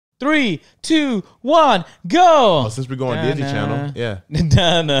3, 2, 1, go. Oh, since we're going Disney Channel, yeah.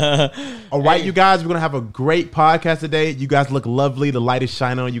 All right, you guys, we're going to have a great podcast today. You guys look lovely. The light is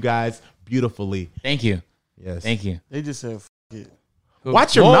shining on you guys beautifully. Thank you. Yes. Thank you. They just said, it.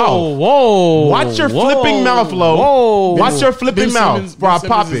 Watch your mouth. Whoa. Watch your flipping mouth, Lo. Whoa. Watch your flipping mouth before I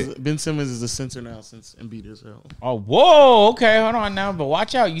pop it. Ben Simmons is a censor now since Embiid is hell. Oh, whoa. Okay, hold on now. But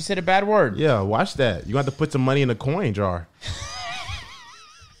watch out. You said a bad word. Yeah, watch that. You have to put some money in the coin jar.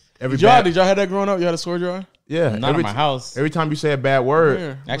 Did y'all have that growing up? You had a score jar? Yeah. Not in my house. Every time you say a bad word.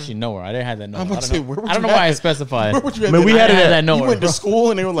 Where? Actually, nowhere. I didn't have that nowhere. I don't know why I specified. Where would you have Man, we had that nowhere. You went to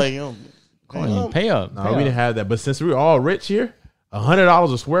school and they were like, yo, Pay up. No, we didn't have that. But since we're all rich here,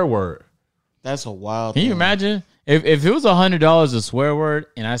 $100 a swear word. that's a wild Can you thing. imagine? If it was $100 a swear word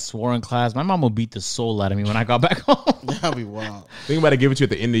and I swore in class, my mom would beat the soul out of me when I got back home. That'd be wild. Think about it, give it to you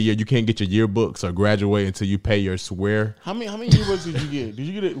at the end of the year. You can't get your yearbooks or graduate until you pay your swear. How many yearbooks did you get? Did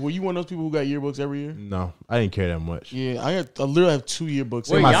you get it? Were you one of those people who got yearbooks every year? No, I didn't care that much. Yeah, I literally have 2 yearbooks.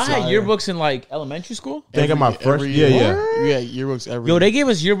 Wait, in y'all my had side. yearbooks in like elementary school? I think of my first every year. year. Yeah, yearbooks every Yo, year. they gave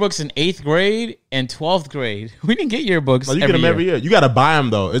us yearbooks in 8th grade and 12th grade. We didn't get yearbooks Oh, you get them every year. You got to buy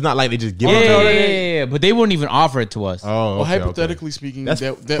them, though. It's not like they just give them. Yeah, but they wouldn't even offer it to us. Oh, Well, okay, hypothetically speaking, That's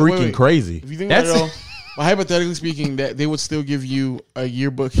that freaking crazy. If you think about it, That's- though, well, hypothetically speaking, that they would still give you a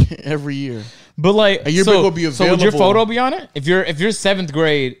yearbook every year. But like, A yearbook will be So would your available. photo be on it? If you're 7th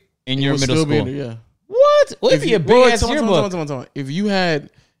grade in your It would middle still be school, in there, yeah. what? Would it be a big ass Wait, yearbook? If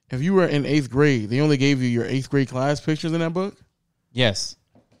you were in 8th grade, they only gave you your 8th grade class pictures in that book. Yes,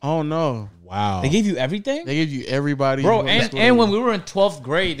 Oh no, Wow. they gave you everything, they gave you everybody, bro. who went to school And there. when we were in 12th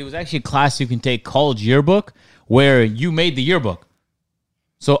grade, there was actually a class you can take called yearbook, where you made the yearbook.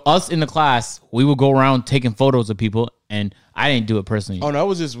 So us in the class, we would go around taking photos of people, and I didn't do it personally. Oh no, that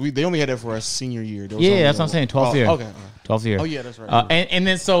was just they only had that for our senior year. There was Yeah, only that's what I'm saying, 12th year. Okay. 12th year. Oh yeah, that's right. And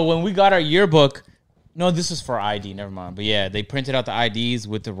then so when we got our yearbook, no, this is for ID. Never mind. But yeah, they printed out the IDs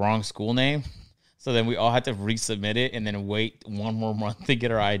with the wrong school name. So then we all had to resubmit it and then wait one more month to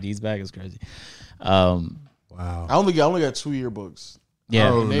get our IDs back. It's crazy. Wow. I only got 2 yearbooks. Yeah.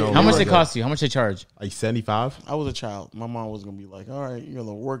 Oh, no. How much Really? they cost you? How much they charge? Like 75? I was a child. My mom was gonna be like, "All right, you're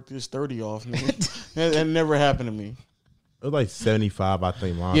gonna work this 30 off." That never happened to me. It was like 75, I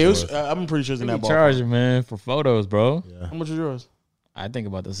think. Mine Yeah, it was. was. I'm pretty sure it's in They that ballpark. charge, man, for photos, bro. Yeah. How much is yours? I think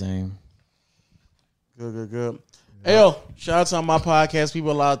about the same. Good. Hey, yo, shout out to my podcast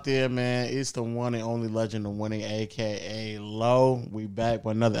people out there, man. It's the one and only legend of winning, aka Low. We back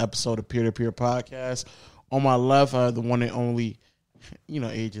with another episode of Peer to Peer Podcast. On my left, I have the one and only,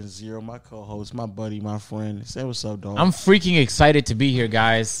 Agent Zero, my co-host, my buddy, my friend. Say what's up, dog. I'm freaking excited to be here,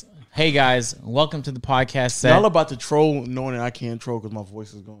 guys. Hey, guys, welcome to the podcast set. Y'all about to troll, knowing that I can't troll because my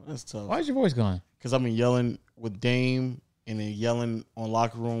voice is going. That's tough. Why is your voice going? Because I've been yelling with Dame and then yelling on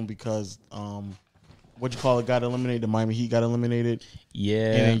Locker Room because got eliminated. The Miami Heat got eliminated. Yeah.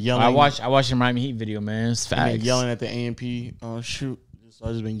 And then yelling. I watched the Miami Heat video, man. It's And then facts. yelling at the AMP shoot. So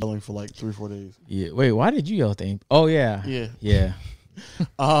I've just been yelling for like 3-4 days. Yeah. Wait, why did you yell at the AMP? Oh, yeah. Yeah. Yeah.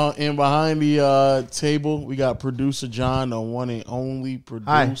 And behind the table, we got producer John, the one and only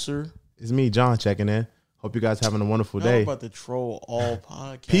producer. It's me, John, checking in. Hope you guys having a wonderful I'm day. about to troll all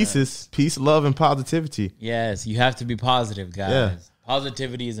podcasts. Peace, love, and positivity. Yes, you have to be positive, guys. Yeah.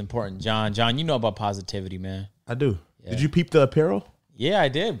 Positivity is important. John, you know about positivity, man. I do. Yeah. Did you peep the apparel? Yeah, I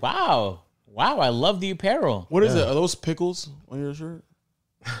did. Wow, I love the apparel. What is it? Are those pickles on your shirt?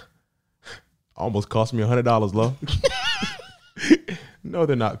 Almost cost me $100, Lo. No,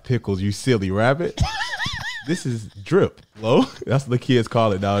 they're not pickles, you silly rabbit. This is drip, Lo. That's what the kids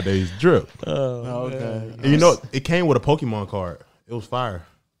call it nowadays, drip. Oh, okay. And you know, it came with a Pokemon card. It was fire.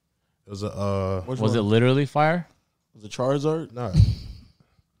 It was a Was it literally fire? Was it Charizard? no.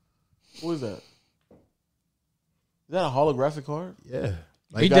 What is that? Is that a holographic card? Yeah.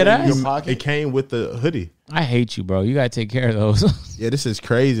 He got did it in your ass? pocket? It came with the hoodie. I hate you, bro. You gotta take care of those. Yeah, this is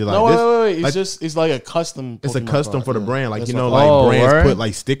crazy. Like No, this, wait. It's like, just it's like a custom. it's a Pokemon custom card. for the Yeah. brand. Like That's you know, what I like thought. Oh, brands word? put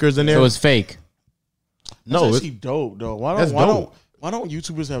like stickers in there. So it's fake. No, That's it's, actually dope though. Why That's dope. don't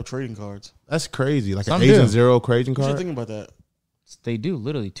YouTubers have trading cards? that's crazy. Like Some an Agent do. Zero trading We should card. think about that. They do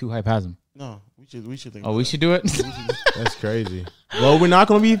literally. Too hype has them. No, we should think. Oh, about we that. should do it. That's crazy. Well, we're not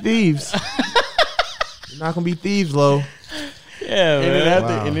gonna be thieves. We're not gonna be thieves, Lo. Yeah, And then, man.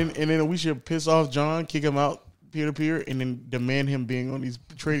 after, Wow. and then we should piss off John, kick him out peer to peer, and then demand him being on these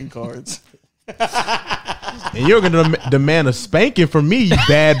trading cards. And you're gonna demand a spanking from me, you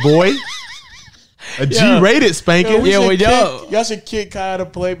bad boy. A G-rated spanking. Yeah, we should know. kick- Y'all should kick Kyle to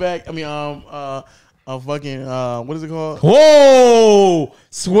playback. I mean, fucking what is it called? Whoa!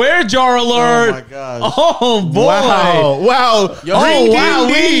 Swear jar alert! Oh my gosh! Oh boy! Wow! Yo, Oh ding, wow!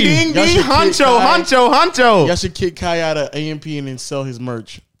 ding, We Ding, Y'all ding, should kick honcho. Y'all should kick Kai out of AMP and then sell his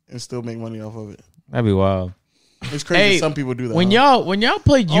merch and still make money off of it. That'd be wild. It's crazy. Hey, Some people do that. When huh? y'all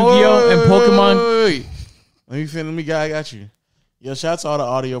played Yu-Gi-Oh and Pokemon, Wait. Let me I got you. Yo, shout out to all the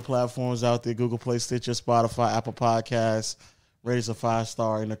audio platforms out there: Google Play, Stitcher, Spotify, Apple Podcasts. Rate us a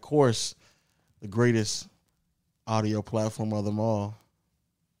 5-star, and of course, the greatest audio platform of them all,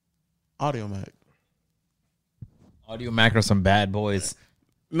 Audio Mac. Audio Mac are some bad boys.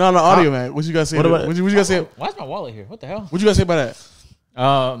 No, Audio Mac. What you guys say? What about- what you guys say? Why's my wallet here? What the hell? What you guys say about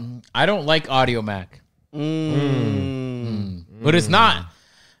that? I don't like Audio Mac, Mm. but it's not.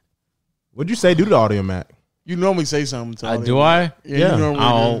 What'd you say? Do the Audio Mac? You normally say something. To Audio Do Mac. I? Yeah. Yeah. You normally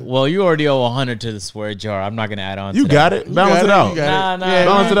Oh do. well, you already owe 100 to the swear jar. I'm not gonna add on. You to got that. it. Balance got it it, out. you got Nah, Yeah,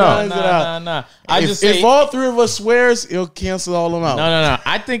 balance it out. Nah. I If, just say if all three of us swears, it'll cancel all them out. no.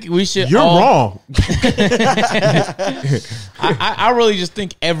 I think we should. You're wrong. I really just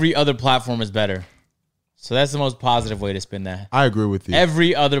think every other platform is better. So that's the most positive way to spin that. I agree with you.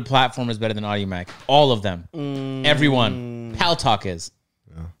 Every other platform is better than Audio Mac. All of them. Everyone. Pal Talk is.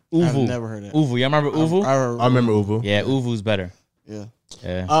 Uvu. I've never heard that. Uvu. Y'all remember Uvu? I remember Uvu. Yeah, Uvu's better. Yeah.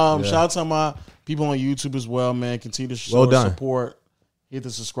 Yeah. Shout out to my people on YouTube as well, man. Continue to show Well done. support. Hit the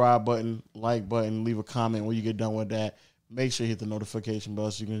subscribe button, like button, leave a comment when you get done with that. Make sure you hit the notification bell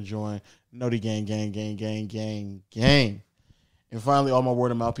so you can join Noti Gang. And finally, all my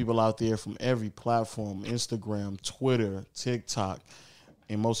word of mouth people out there from every platform, Instagram, Twitter, TikTok,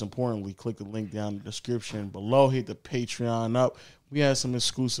 and most importantly, click the link down in the description below. Hit the Patreon up. We had some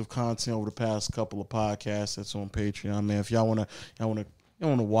exclusive content over the past couple of podcasts that's on Patreon, man. If y'all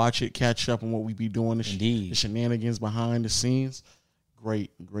wanna watch it, catch up on what we be doing, the shenanigans behind the scenes.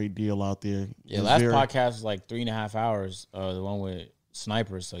 Great deal out there. Yeah, It's last very- podcast was like 3.5 hours. The one with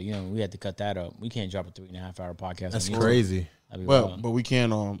snipers. So we had to cut that up. We can't drop a 3.5 hour podcast. That's on YouTube. crazy. That'd be Well, wild. but we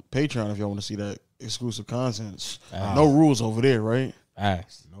can on Patreon if y'all want to see that exclusive content. No rules over there, right?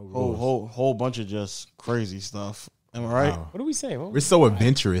 Facts. Whole bunch of just crazy stuff. Am I right? Wow. What do we say? We're so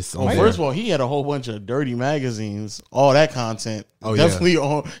adventurous. Well, first of all, he had a whole bunch of dirty magazines, all that content.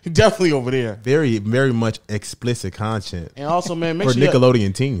 Definitely over there. Very, very much explicit content And also, man, make for sure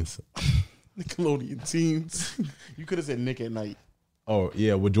Nickelodeon teens. Nickelodeon teens. You could have said Nick at Night. Oh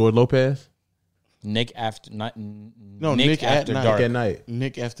yeah, with George Lopez. Nick after night. No, Nick Nick at after night. dark. Nick at night.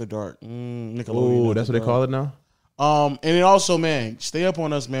 Nick After Dark. Nickelodeon. Oh, that's what they call it now. And then also, man, stay up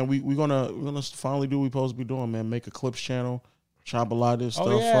on us, man. We're gonna finally do what we supposed to be doing, man. Make a clips channel, chop a lot of this stuff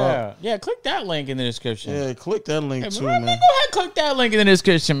Oh yeah, up. yeah. Click that link in the description. Yeah, click that link Hey, too, man, man. go ahead, click that link in the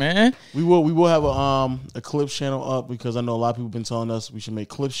description, man. We will have a clips channel up because I know a lot of people have been telling us we should make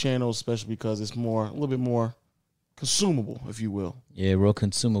clips channels, especially because it's a little bit more consumable, if you will. Yeah, real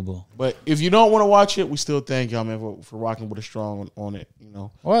consumable. But if you don't want to watch it, we still thank y'all, man, for rocking with us strong on it.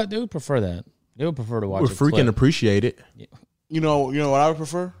 Well, they would prefer that. They would prefer to watch. We're a freaking clip. appreciate it. You know what I would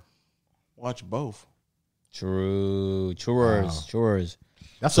prefer? Watch both. True.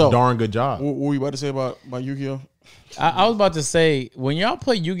 That's So- a darn good job. What were you about to say about Yu-Gi-Oh? I was about to say, when y'all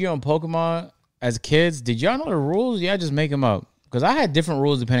play Yu-Gi-Oh and Pokemon as kids, did y'all know the rules? Yeah, just make them up. Because I had different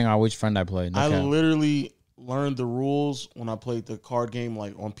rules depending on which friend I played. I literally learned the rules when I played the card game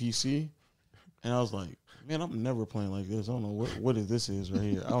like on PC, and I was like, man, I'm never playing like this. I don't know what this is right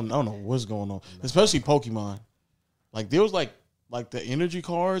here. I don't know what's going on, especially Pokemon. Like there was like the energy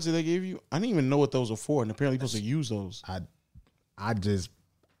cards that they gave you. I didn't even know what those were for, and apparently you're supposed to use those.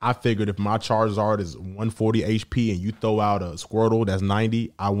 I figured if my Charizard is 140 HP and you throw out a Squirtle that's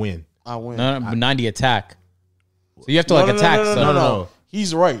 90, I win. I win. No, but 90 attack. So you have to attack. No.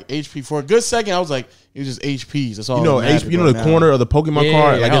 He's right. HP for a good second. I was like, it was just HPs. That's all. You know, that mattered HP. You know right the now. corner of the Pokemon Yeah,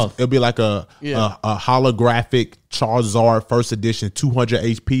 card. Like health. it'll be like a holographic Charizard first edition, 200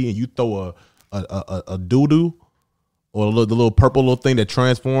 HP, and you throw a doo-doo or the little purple little thing that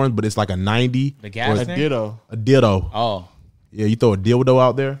transforms, but it's like a 90. The gas A thing? ditto. A ditto. Oh. Yeah, you throw a dildo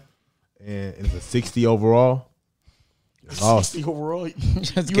out there, and it's a 60 overall. Oh, 60 overall. You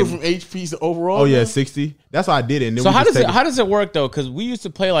Just went kidding. from HPs to overall. oh yeah, man? 60. That's how I did it. And then So we how just does it take how does it work though? Because we used to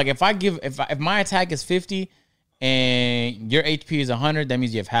play like if my attack is 50 and your HP is 100, that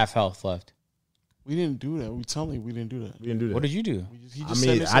means you have half health left. We didn't do that. We telling you we didn't do that. We didn't do that. What did you do? He I said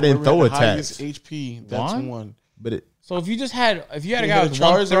mean, this I didn't whoever throw had the highest attacks. HP. That's One? one. But it, So if you had a You guy had with a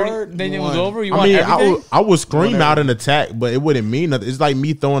 130, Charizard, then it you was won. over. You I want mean, everything? I would scream Whatever. out an attack, but it wouldn't mean nothing. It's like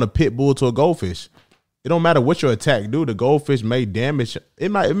me throwing a pit bull to a goldfish. It don't matter what your attack do. The goldfish may damage. It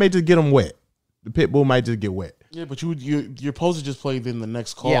may just get them wet. The pit bull might just get wet. Yeah, but you're supposed to just play then the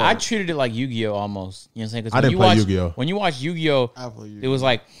next card. Yeah, I treated it like Yu-Gi-Oh almost. You know what I'm saying? 'Cause I when didn't you play watch, Yu-Gi-Oh. When you watch Yu-Gi-Oh, I play Yu-Gi-Oh. it was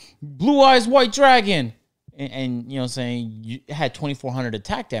like Blue Eyes White Dragon, and you know what I'm saying, it had 2,400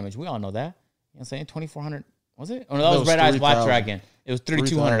 attack damage. We all know that. You know what I'm saying? 2,400, was it? Oh, no, that was Red Eyes Black Dragon. It was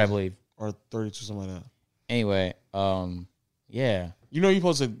 3,200, I believe. Or 32, something like that. Anyway, yeah. You know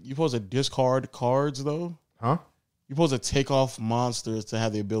you're supposed to discard cards, though? Huh? You're supposed to take off monsters to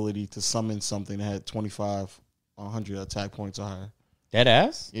have the ability to summon something that had 25, 100 attack points or higher. Dead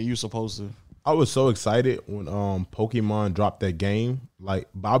ass? Yeah, you're supposed to. I was so excited when Pokemon dropped that game. Like,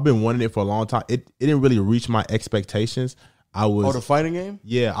 but I've been wanting it for a long time. It didn't really reach my expectations. I was the fighting game?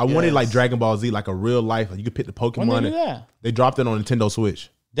 Yeah, I wanted like Dragon Ball Z, like a real life. Like you could pick the Pokemon. When they do that? They dropped it on Nintendo Switch.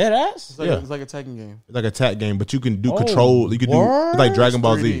 Dead ass? It's like a attacking game. It's like a tag game, but you can do control. You can do it's like Dragon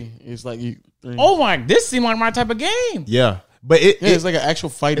Ball Z. It's like you. Oh my! This seemed like my type of game. Yeah, but it's like an actual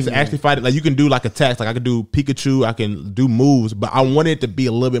fighting. It's game. actually fighting. Like you can do like attacks. Like I could do Pikachu. I can do moves. But I wanted it to be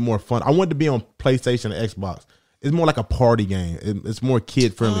a little bit more fun. I wanted it to be on PlayStation and Xbox. It's more like a party game. It's more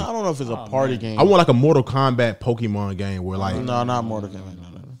kid friendly. I don't know if it's a party game. I want like a Mortal Kombat Pokemon game where like no, not Mortal Kombat.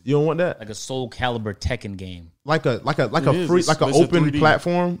 No. You don't want that? Like a Soul Calibur Tekken game. Like a free like an open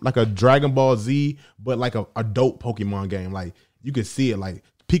platform, like a Dragon Ball Z, but like a adult Pokemon game. Like you can see it. Like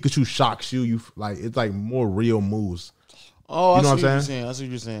Pikachu shocks you. You like it's like more real moves. Oh, you know what I'm saying? That's what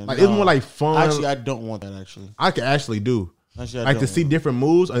you're saying. Like it's more like fun. Actually, I don't want that. Actually, I can actually do. Actually, like to see different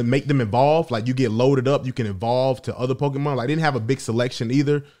moves and make them evolve. Like you get loaded up, you can evolve to other Pokemon. Like they didn't have a big selection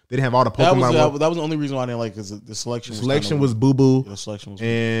either. They didn't have all the Pokemon. That was the only reason why I didn't like because the selection. Was boo boo. The selection was.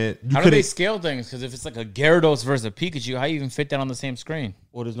 And how do they scale things? Because if it's like a Gyarados versus a Pikachu, how you even fit that on the same screen?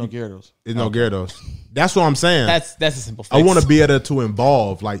 Well, there's no Gyarados. There's no Gyarados. That's what I'm saying. That's a simple fix. I want to be able to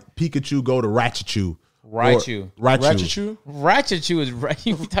evolve. Like Pikachu go to Raichu. Raichu is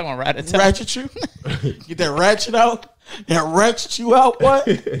you talking about Rattata? Ratchet get that ratchet out. That ratchet you out, what?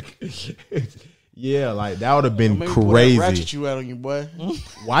 Yeah, like that would have been crazy. Ratchet you out on you, boy.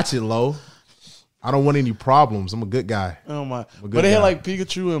 Watch it, Lo. I don't want any problems. I'm a good guy. Oh my! But they had like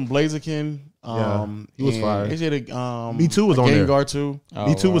Pikachu and Blaziken. He was fire. They said Me2 was on there. Gengar too.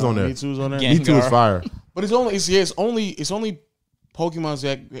 Me2 was on there. Me2 was on there. Me2 was fire. But it's only Pokemon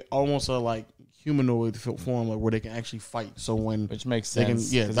that almost are like humanoid form, like where they can actually fight. So which makes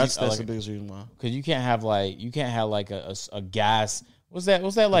sense. That's the biggest reason why. Because you can't have like a gas. What's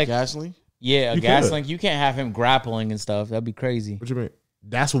that like? Gastly? Yeah, a gas link. You can't have him grappling and stuff. That'd be crazy. What you mean?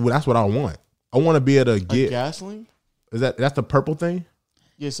 That's what I want. I want to be able to get a Gastling. That's the purple thing?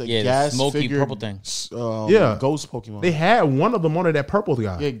 Yes, gas smoky purple thing. Ghost Pokemon. They had one of them on that purple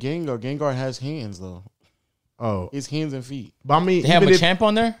guy. Yeah, Gengar. Gengar has hands though. Oh, his hands and feet. But I mean, they have a champ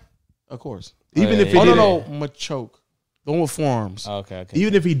on there. Of course. Even if Machoke. The one with forearms. Okay.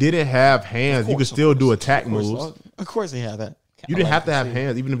 Even if he didn't have hands, you could still do attack moves. Of course they have that. You didn't have to have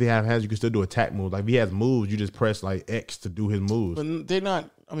hands. Even if he have hands, you can still do attack moves. Like if he has moves, you just press like X to do his moves. But they're not.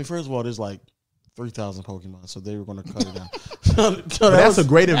 I mean, first of all, there's like 3,000 Pokemon, so they were going to cut it down. so that's a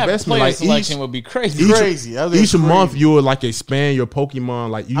great investment. Like selection would be crazy. Each month you would like expand your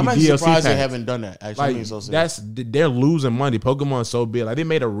Pokemon. Like you I'm DLC surprised packs. they haven't done that. Actually, like they're losing money. Pokemon's so big. Like they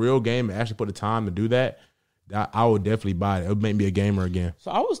made a real game and actually put the time to do that. I would definitely buy it. It would make me a gamer again.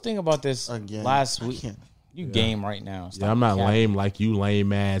 So I was thinking about this last week. You game right now. I'm not lame like you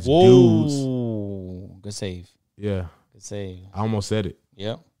lame ass dudes. Good save. Yeah. Good save. I almost said it.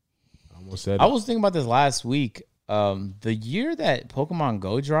 Yep. I was thinking about this last week. The year that Pokemon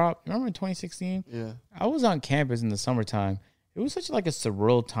Go dropped, remember in 2016? Yeah. I was on campus in the summertime. It was such like a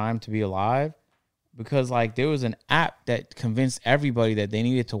surreal time to be alive because like there was an app that convinced everybody that they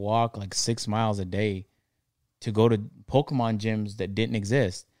needed to walk like 6 miles a day to go to Pokemon gyms that didn't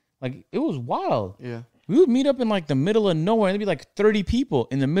exist. Like it was wild. Yeah. We would meet up in like the middle of nowhere and there'd be like 30 people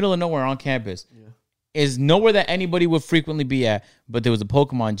in the middle of nowhere on campus. Yeah. Is nowhere that anybody would frequently be at, but there was a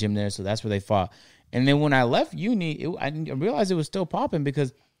Pokemon gym there, so that's where they fought. And then when I left uni, I realized it was still popping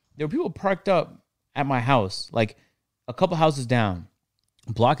because there were people parked up at my house, like a couple houses down,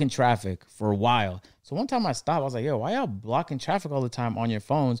 blocking traffic for a while. So one time I stopped, I was like, yo, why y'all blocking traffic all the time on your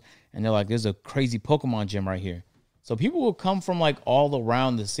phones? And they're like, there's a crazy Pokemon gym right here. So people will come from like all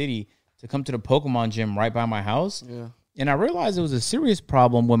around the city to come to the Pokemon gym right by my house. Yeah. And I realized it was a serious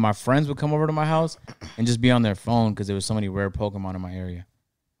problem when my friends would come over to my house and just be on their phone because there was so many rare Pokemon in my area.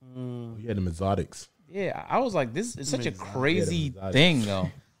 You had them exotics. Yeah, I was like, this is such a crazy thing, though.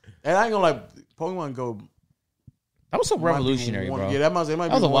 And I ain't gonna like Pokemon Go. That was so revolutionary, bro. Yeah, that might be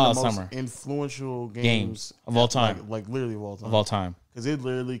was a one wild of the most summer. Influential games of all time. Like literally of all time. Of all time. Because it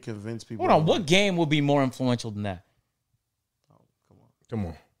literally convinced people. Hold on, what game would be more influential than that? Oh, come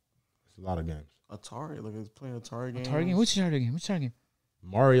on. It's a lot of games. Atari, like playing Atari games. Atari game? Which Atari game?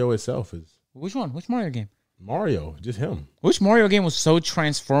 Mario itself is. Which one? Which Mario game? Mario, just him. Which Mario game was so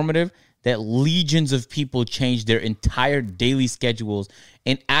transformative that legions of people changed their entire daily schedules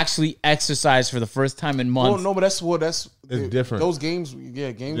and actually exercised for the first time in months? Well, no, but that's different. Those games,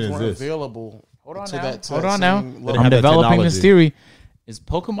 games weren't available. Hold on now. I'm developing this theory. Is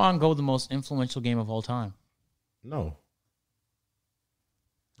Pokemon Go the most influential game of all time? No,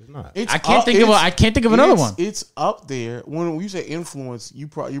 it's not. I can't think of another one. It's up there. When you say influence, you're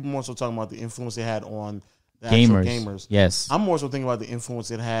more so talking about the influence it had on the actual gamers. Yes, I'm more so thinking about the influence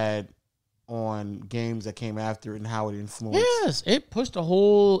it had on games that came after and how it influenced. Yes, it pushed the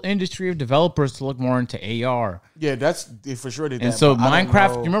whole industry of developers to look more into AR. Yeah, it for sure did that. And so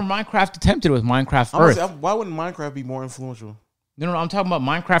Minecraft, you remember Minecraft attempted with Minecraft Earth. Why wouldn't Minecraft be more influential? No, I'm talking about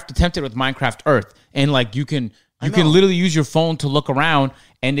Minecraft attempted with Minecraft Earth. And like you can literally use your phone to look around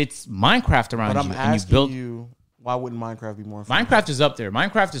and it's Minecraft around but you. I'm asking you, why wouldn't Minecraft be more influential? Minecraft is up there.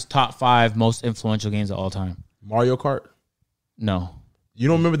 Minecraft is top 5 most influential games of all time. Mario Kart? No. You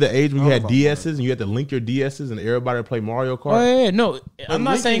don't remember the age when you had DSs and you had to link your DSs and everybody would play Mario Kart? Oh, yeah. No, I'm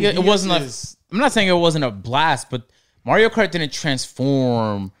not saying it wasn't I'm not saying it wasn't a blast, but Mario Kart didn't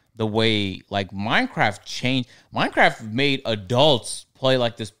transform the way like Minecraft changed. Minecraft made adults play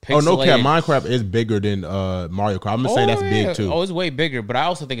like this pixelated. Oh, no cap. Minecraft is bigger than Mario Kart. I'm going to say that's big too. Oh, it's way bigger, but I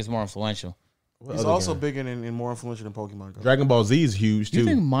also think it's more influential. It's also bigger and more influential than Pokemon Go. Dragon Ball Z is huge too. You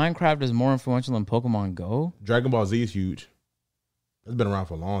think Minecraft is more influential than Pokemon Go? Dragon Ball Z is huge. It's been around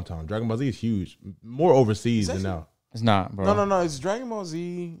for a long time. Dragon Ball Z is huge. More overseas than now. It's not, bro. No. It's Dragon Ball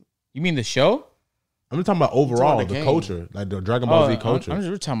Z. You mean the show? I'm just talking about overall, the culture. Like the Dragon Ball Z culture. I'm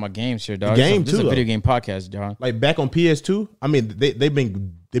just talking about games here, dog. This is a video game podcast, dog. Like back on PS2, I mean, they've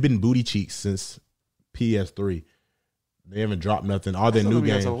been booty cheeks since PS3. They haven't dropped nothing. All their new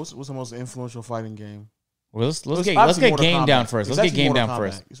games. What's the most influential fighting game? Well, let's get game down first. Let's get game down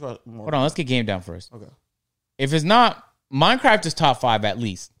first. Hold on, let's get game down first. Okay. If it's not, Minecraft is top 5 at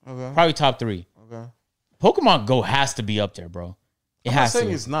least. Okay. Probably top 3. Okay. Pokemon Go has to be up there, bro. I'm not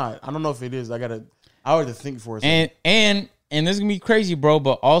saying it's not. I don't know if it is. I would to think for a second. And this is gonna be crazy, bro.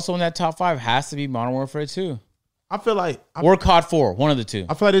 But also in that top 5 has to be Modern Warfare 2. I feel like or COD 4, one of the two.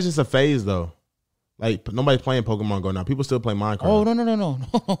 I feel like it's just a phase though. Like nobody's playing Pokemon Go now. People still play Minecraft. Oh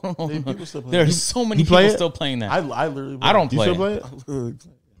no! People still play. There's so many people still playing that. I literally. I don't play. You still play it?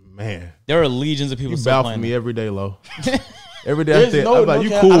 Man, there are legions of people still playing. You bow for me every day, Lo. Every day I'm like, you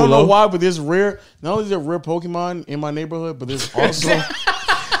cool, I don't know Lo. why, but there's rare. Not only is there rare Pokemon in my neighborhood, but there's also.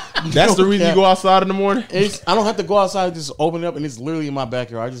 That's the reason you go outside in the morning? I don't have to go outside, just open it up, and it's literally in my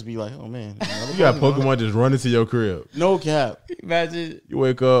backyard. I just be like, oh, man. You got Pokemon just running to your crib. No cap. Imagine. You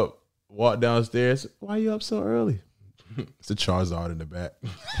wake up, walk downstairs. Why you up so early? It's a Charizard in the back. I'm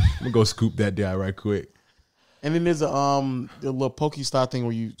going to go scoop that guy right quick. And then there's the little Pokestop thing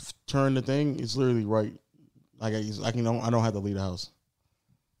where you turn the thing. It's literally right. Like I don't have to leave the house.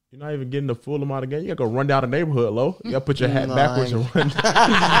 You're not even getting the full amount of game. You got to go run down the neighborhood, Lo. You got to put your hat backwards and run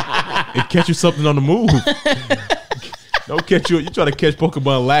and catch you something on the move. Don't catch you. You try to catch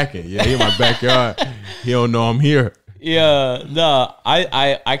Pokemon lacking. Yeah, he in my backyard. He don't know I'm here. Yeah, no,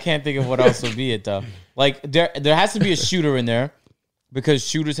 I can't think of what else would be it though. Like there has to be a shooter in there because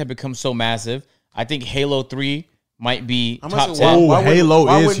shooters have become so massive. I think Halo 3 might be top 10. Oh, Halo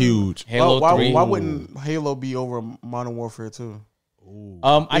is huge. Halo 3. Why wouldn't Halo be over Modern Warfare 2?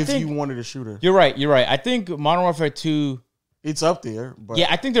 I think you wanted a shooter. You're right. I think Modern Warfare 2. It's up there. But yeah,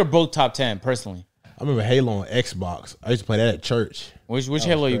 I think they're both top 10 personally. I remember Halo on Xbox. I used to play that at church. Which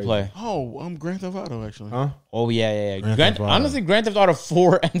Halo you play? Oh, I'm Grand Theft Auto actually. Huh? Oh yeah. Honestly, Grand Theft Auto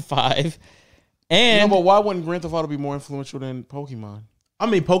 4 and 5. And but why wouldn't Grand Theft Auto be more influential than Pokemon? I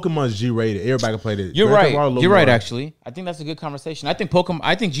mean, Pokemon's G-rated. Everybody can play it. You're right. You're right. Actually, I think that's a good conversation. I think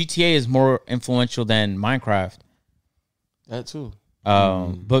GTA is more influential than Minecraft. That too.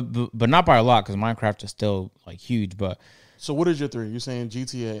 But not by a lot because Minecraft is still like huge. But so what is your 3? You're saying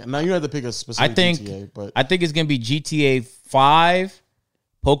GTA. Now you have to pick a specific GTA. But I think it's gonna be GTA 5,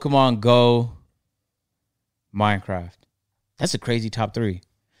 Pokemon Go, Minecraft. That's a crazy top 3.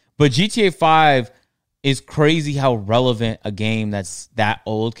 But GTA 5 is crazy how relevant a game that's that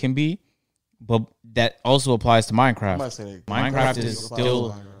old can be. But that also applies to Minecraft. Minecraft is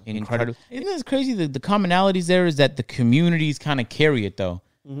still incredible. Isn't it crazy? The commonalities there is that the communities kind of carry it though.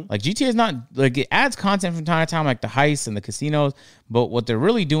 Mm-hmm. Like GTA is not like it adds content from time to time, like the heists and the casinos. But what they're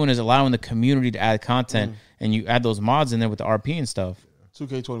really doing is allowing the community to add content, and you add those mods in there with the RP and stuff.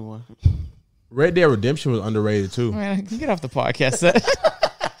 2K21. Red Dead Redemption was underrated too. Man, get off the podcast set.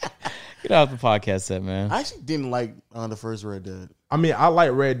 Get off the podcast set, man. I actually didn't like the first Red Dead. I mean, I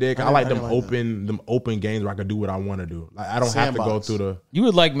like Red Dead. I like them open games where I can do what I want to do. Like I don't have to go through the. You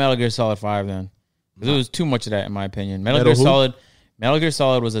would like Metal Gear Solid 5 then. 'Cause it was too much of that, in my opinion. Metal Gear who? Solid. Metal Gear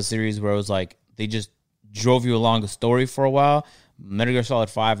Solid was a series where it was like they just drove you along a story for a while. Metal Gear Solid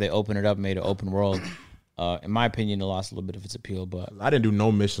 5, they opened it up, made it open world. In my opinion, it lost a little bit of its appeal, but I didn't do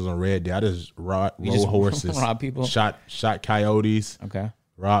no missions on Red Dead. I just rode just horses, rob people? shot coyotes, okay,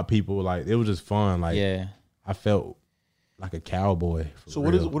 robbed people. Like it was just fun. Like yeah, I felt like a cowboy. So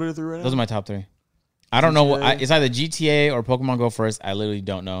what are the 3 right now? those are my top 3. I don't know what it's either GTA or Pokemon Go first. I literally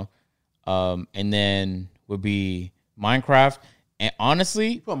don't know. And then would be Minecraft, and honestly,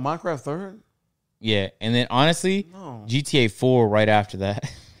 You put Minecraft third? yeah, and then honestly, No. GTA 4 right after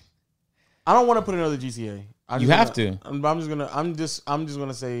that. I don't want to put another GTA. You have to. I'm just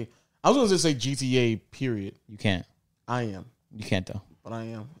gonna say. I was gonna just say GTA. Period. You can't. I am, You can't though. but I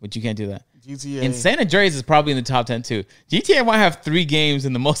am But you can't do that. GTA. And San Andreas is probably in the top 10 too. GTA might have 3 games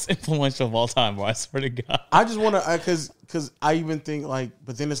in the most influential of all time, bro. I swear to God. I just want to because I even think like,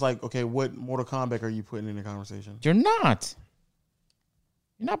 but then it's like, okay, what Mortal Kombat are you putting in the conversation? You're not.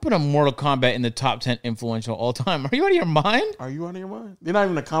 You're not putting Mortal Kombat in the top 10 influential all time. Are you out of your mind? Are you out of your mind? They're not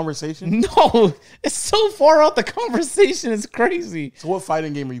even a conversation. No. It's so far out the conversation. It's crazy. So what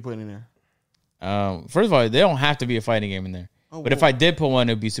fighting game are you putting in there? First of all, they don't have to be a fighting game in there. Oh, But if I did put one,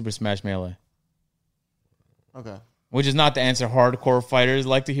 it would be Super Smash Melee. Okay. Which is not the answer hardcore fighters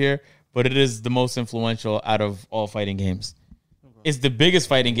like to hear, but it is the most influential out of all fighting games. It's the biggest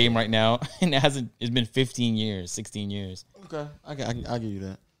fighting game right now, and it's been 15 years, 16 years. Okay, I'll give you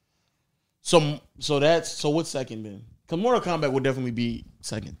that. So what's second then? Because Mortal Kombat would definitely be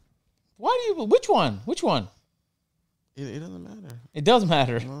second. Which one? Which one? It doesn't matter. It does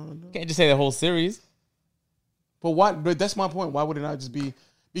matter. No. You can't just say the whole series. But why? But that's my point. Why would it not just be?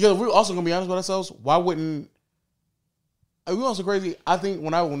 Because we're also gonna be honest with ourselves. Why wouldn't? We're also crazy. I think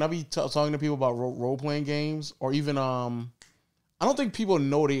when I be talking to people about role playing games, or even I don't think people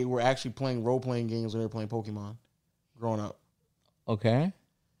know they were actually playing role playing games when they were playing Pokemon growing up. Okay.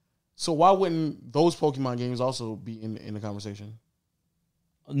 So why wouldn't those Pokemon games also be in the conversation?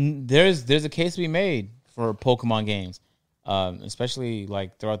 There's a case to be made for Pokemon games, especially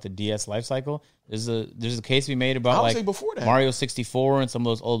like throughout the DS life cycle. There's a case to be made about I would like say before that. Mario 64 and some of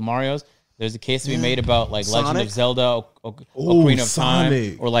those old Marios. There's a case to be made about like Legend Sonic. of Zelda, Ocarina of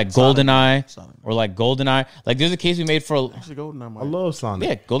Sonic. Time, or like GoldenEye, Sonic. or like GoldenEye. Like there's a case we made for Actually, GoldenEye. I love Sonic.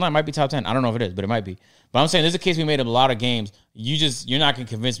 yeah, GoldenEye might be top 10. I don't know if it is, but it might be. But I'm saying there's a case we made of a lot of games. You're not gonna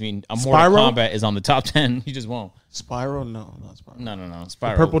convince me a Mortal Spyro? Kombat is on the top 10. You just won't. Spyro? No, not Spyro. No.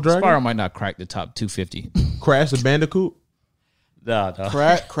 Spyro. Purple Dragon? Spyro might not crack the top 250. Crash the Bandicoot. No.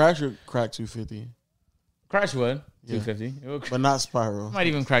 Crash or crack 250, Crash would 250. It would but not Spyro. might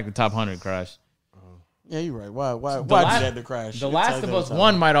even crack the top 100. Crash. Yeah, you're right. Why last- do that to Crash? The It Last tells of you Us every time.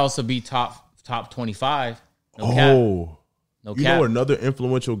 1 might also be top 25. No cap. Oh, No you cap. know what another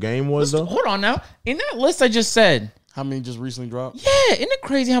influential game was though? Hold on now. In that list I just said, How many just recently dropped? yeah, isn't it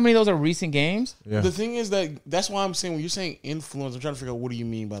crazy how many of those are recent games? Yeah. The thing is that's why I'm saying when you're saying influence, I'm trying to figure out what do you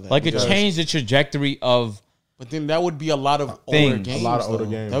mean by that? Like it Because- changed the trajectory of But then that would be a lot of older Things. games. A lot of older though.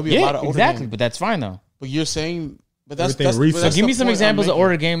 games. That would be a lot of older exactly, games. but that's fine though. But you're saying, but that's Everything that's, recent. but So that's give me the some point I'm examples of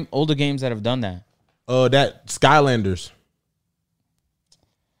making. older games that have done that. That Skylanders.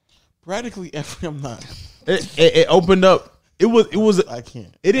 Practically every. I'm not. It opened up. It was. I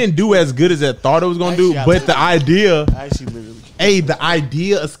can't. It didn't do as good as it thought it was gonna do, Actually, I but the idea. I actually literally. Hey, the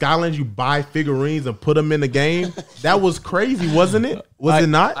idea of Skylanders, you buy figurines and put them in the game. That was crazy, wasn't it? Was it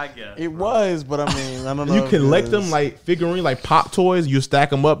not? guess. It was, but I mean, I don't know. You if collect it them was. like figurines, like pop toys. You stack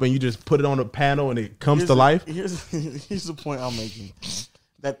them up and you just put it on a panel and it comes to life. Here's the point I'm making.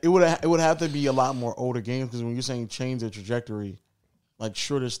 That it would have to be a lot more older games because when you're saying change the trajectory, like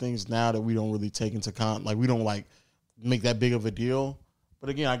sure there's things now that we don't really take into account, like we don't like make that big of a deal. But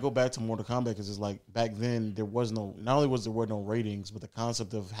again, I go back to Mortal Kombat because it's like back then there was no, not only was there were no ratings, but the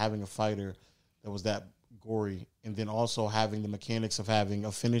concept of having a fighter that was that gory, and then also having the mechanics of having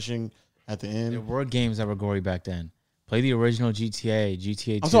a finishing at the end. There were games that were gory back then. Play the original GTA, GTA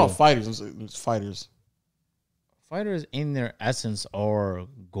 2. I'm talking about fighters. I'm saying it's fighters. Fighters in their essence are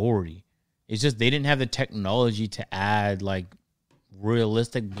gory. It's just they didn't have the technology to add like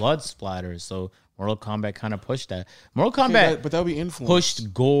realistic blood splatters. So Mortal Kombat kind of pushed that. Mortal Kombat But that would be influence.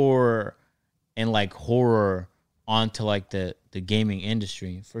 pushed gore and like horror onto like the gaming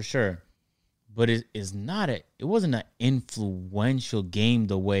industry for sure. But it wasn't an influential game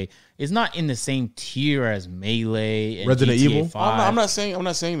the way it's not in the same tier as Melee and Resident GTA Evil? 5. I'm not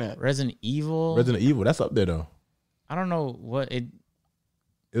saying that. Resident Evil. Resident Evil, that's up there though. I don't know what it.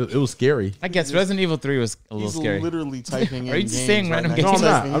 It was scary. I guess Resident Evil 3 was a little He's scary. literally typing in Are you just games saying right random now. games? He's No,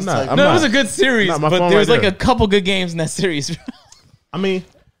 I'm not. typing- I'm he's not. typing- I'm No, it not. was a good series, Not my but phone there was right like there. a couple good games in that series. I mean,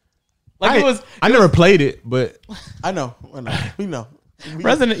 I never played it, but I know. We know.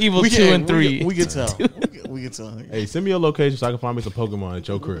 Resident Evil 2 and 3. We can tell. We can tell. hey, send me your location so I can find me some Pokemon at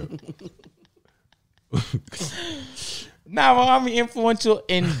your crib. Nah, well, I mean, influential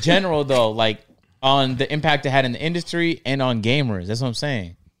in general, though, like on the impact it had in the industry and on gamers. That's what I'm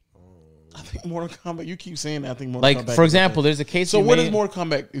saying. I think Mortal Kombat. You keep saying that. I think Mortal Kombat. Like, for example, there's a case. So what is Mortal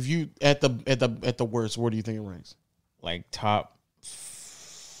Kombat? If you at the worst, where do you think it ranks? Like top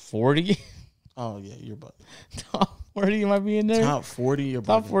 40. Oh yeah, you're bugging. Top 40 might be in there. Top 40, you're bugging.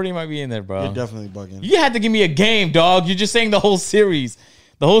 Top 40 might be in there, bro. You're definitely bugging. You had to give me a game, dog. You're just saying the whole series.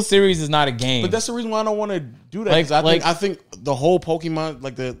 The whole series is not a game. But that's the reason why I don't want to do that. Like- 'cause like- I think the whole Pokemon,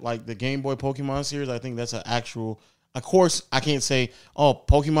 like the Game Boy Pokemon series, I think that's an actual. Of course, I can't say, oh,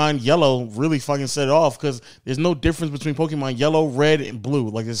 Pokemon Yellow really fucking set it off because there's no difference between Pokemon Yellow, Red, and Blue.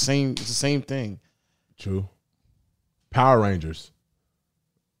 Like it's the same thing. True. Power Rangers.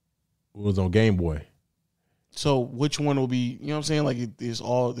 It was on Game Boy. So which one will be? You know what I'm saying? Like it's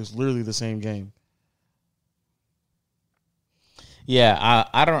literally the same game. Yeah,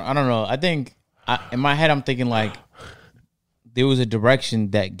 I don't know. I think in my head I'm thinking like there was a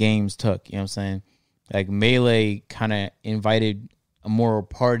direction that games took. You know what I'm saying? Like Melee kind of invited a more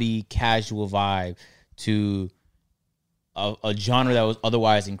party, casual vibe to a genre that was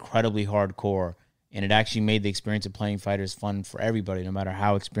otherwise incredibly hardcore, and it actually made the experience of playing fighters fun for everybody, no matter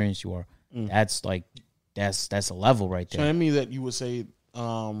how experienced you are. That's a level right So there. that means that you would say,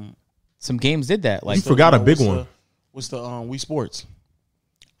 Some games did that. Like You forgot a big one. What's the Wii Sports?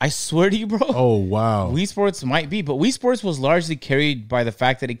 I swear to you, bro. Oh, wow. Wii Sports might be, but Wii Sports was largely carried by the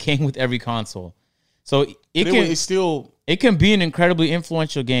fact that it came with every console. So It's still. it can be an incredibly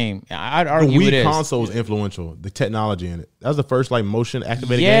influential game. I'd The argue it Wii is. console was influential. The technology in it. That was the first like motion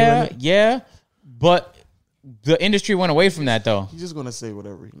activated game. Yeah, In it. yeah. But the industry went away from that, though. He's just gonna say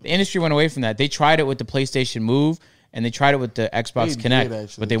whatever. The industry went away from that. They tried it with the PlayStation Move and they tried it with the Xbox They did Kinect,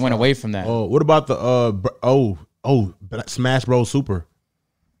 actually but they went try. away from that. Oh, what about the Smash Bros. Super?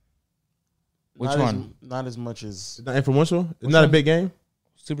 Which one? Not as much as It's not influential. It's not a one? big game.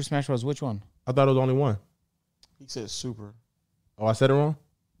 Super Smash Bros. Which one? I thought it was only one. he said. Super. Oh, I said it wrong.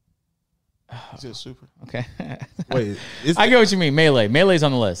 He said super. Okay. Wait, it's, I get what you mean. Melee. Melee's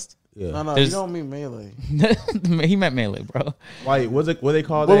on the list. yeah. No, you There's- don't mean Melee. He meant Melee, bro. Wait, what's it? What they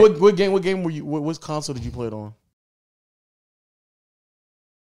call What, that? what game were you? What console did you play it on?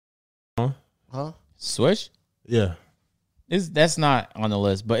 Huh? Switch? Yeah, That's not on the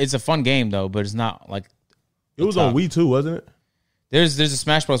list, but it's a fun game though. But it's not like it was on Wii too, wasn't it? there's a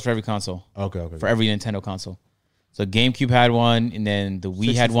Smash Bros for every console, Okay. for every Nintendo console. So GameCube had one, and then the Wii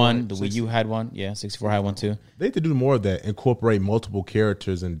had 64, one, the Wii U had one. Yeah, 64 had one too. They had to do more of that. Incorporate multiple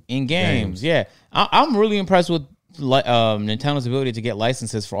characters and In games, yeah. I'm really impressed with Nintendo's ability to get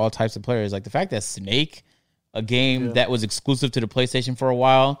licenses for all types of players. Like the fact that Snake, a game that was exclusive to the PlayStation for a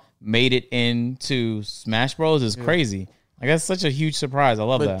while, made it into Smash Bros. Is crazy. Like that's such a huge surprise. I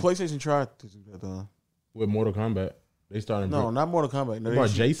love But that. PlayStation tried to do that though. with Mortal Kombat. They started. No, not Mortal Kombat. No, About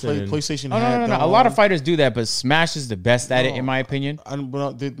Jason and- PlayStation. Oh, had no. their A lot of own- fighters do that, but Smash is the best at it, in my opinion. No,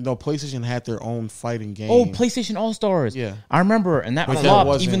 PlayStation had their own fighting game. Oh, PlayStation All Stars. Yeah. I remember, and that But that flopped,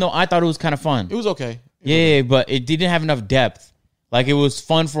 wasn't- even though I thought it was kind of fun. It was okay. Yeah, but it didn't have enough depth. Like it was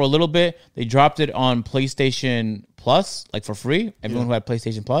fun for a little bit. They dropped it on PlayStation Plus, like for free. Everyone who had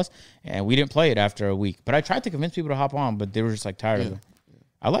PlayStation Plus, and we didn't play it after a week. But I tried to convince people to hop on, but they were just like tired of it.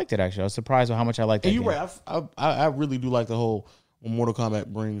 I liked it actually. I was surprised with how much I liked it. And you're right. I really do like the whole when Mortal Kombat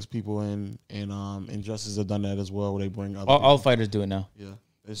brings people in, and Injustice have done that as well, where they bring other All people. fighters do it now. Yeah,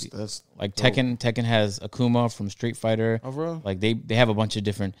 that's Like dope. Tekken has Akuma from Street Fighter. Oh, bro. Like they have a bunch of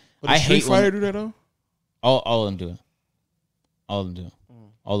different. But I does Street hate when- Fighter do that though. All of them do it. All of them do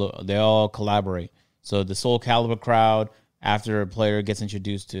it. They all collaborate. So the Soul Calibur crowd, after a player gets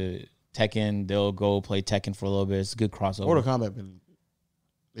introduced to Tekken, they'll go play Tekken for a little bit. It's a good crossover. Mortal Kombat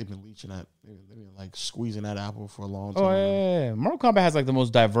they've been leeching that. They've been like squeezing that apple for a long time. Oh yeah. Mortal Kombat has like the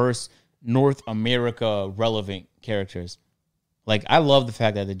most diverse North America relevant characters. Like I love the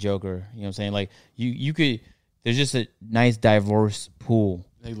fact that the Joker, you know what I'm saying? Like you could there's just a nice diverse pool.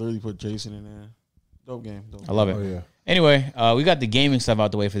 They literally put Jason in there. Dope game. Dope I love it. Oh yeah. Anyway, we got the gaming stuff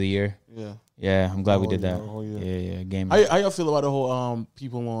out the way for the year. Yeah. Yeah, I'm glad we Oh, did yeah. that. Oh, yeah. Yeah, gaming. How y'all feel about the whole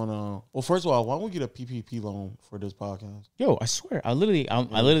people on? Well, first of all, why don't we get a PPP loan for this podcast? Yo, I swear, I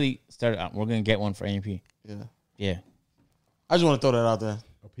literally started. We're gonna get one for AMP. Yeah. Yeah, I just want to throw that out there.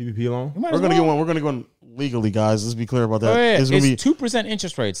 A PvP loan. we might We're as gonna well. get one. We're gonna go in legally, guys. Let's be clear about that. Oh, yeah. It's gonna be It's 2%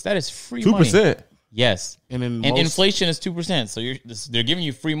 interest rates. That is free 2%. money. Yes, and then and most, inflation is 2%. So they're giving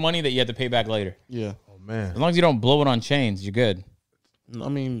you free money that you have to pay back later. Yeah. Oh man. As long as you don't blow it on chains, you're good. I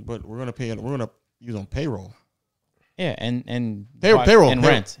mean, but we're gonna pay. We're gonna use on payroll. Yeah, and Payroll and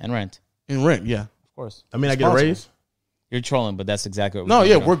rent and rent. In rent, yeah. Of course. I mean, I get a raise. You're trolling, but that's exactly what No, we're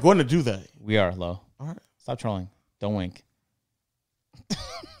yeah, doing. we're going to do that. We are, Lo. All right. Stop trolling. Don't wink.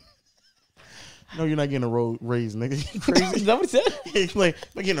 No, you're not getting a raise, nigga. You crazy? Is that what he said? He's like,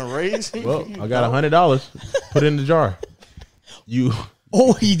 I'm getting a raise. Well, I got $100. Put it in the jar. You.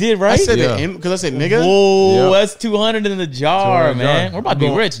 Oh, he did, right? I said Yeah. that because I said nigga. Whoa, Yeah. that's 200 in the jar, 200 man. jar. We're about to be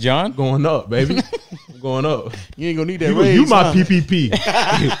Going- rich, John. Going up, baby. Going up. You ain't gonna need that raise. You my huh? PPP.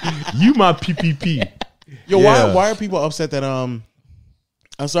 You my PPP. Yo, Yeah. why are people upset that I'm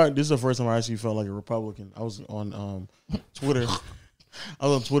sorry, this is the first time I actually felt like a Republican. I was on Twitter. I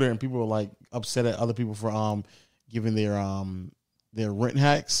was on Twitter and people were like upset at other people for giving their rent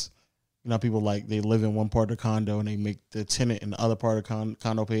hacks. You know, people like they live in one part of the condo and they make the tenant in the other part of the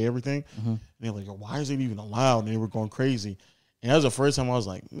condo pay everything. Mm-hmm. And they're like, why is it even allowed? And they were going crazy. And that was the first time I was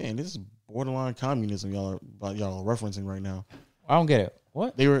like, man, this is borderline communism y'all are referencing right now. I don't get it.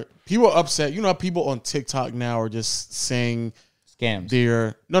 What? People are upset. You know how people on TikTok now are just saying Scams.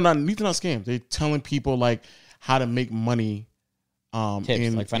 they're not scams. They're telling people like how to make money Tips,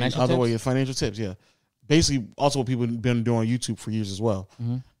 in like financial other tips? ways, financial tips, yeah. Basically also what people have been doing on YouTube for years as well.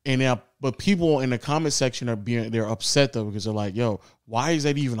 Mm-hmm. And now but people in the comment section they're upset though because they're like, yo, why is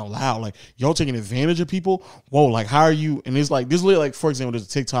that even allowed? Like y'all taking advantage of people? Whoa, like how are you? And it's like this like for example,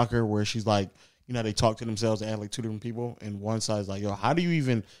 there's a TikToker where she's like, you know, they talk to themselves and add like two different people, and one side's like, yo, how do you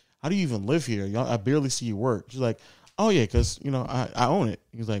even live here? Y'all, I barely see you work. She's like, oh yeah, because you know I own it.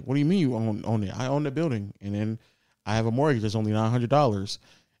 He's like, what do you mean you own it? I own the building, and then I have a mortgage that's only $900.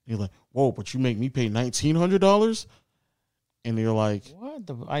 He's like, whoa, but you make me pay $1,900, and they're like, What?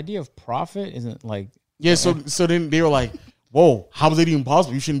 The idea of profit isn't like. yeah. So then they were like, whoa, how is it even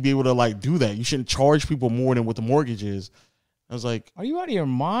possible? You shouldn't be able to like do that. You shouldn't charge people more than what the mortgage is. I was like, Are you out of your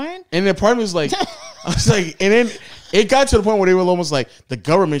mind? and the part was like, I was like, and then it got to the point where they were almost like the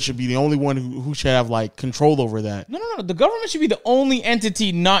government should be the only one who should have like control over that. No. The government should be the only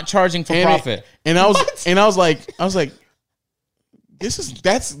entity not charging for profit. I was like,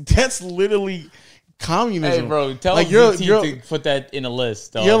 that's literally communism. Hey, bro, tell like DT to put that in a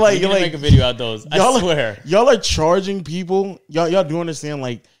list. Dog. You're like- We you're need to like- make a video out those. I swear. y'all are charging people. Y'all do understand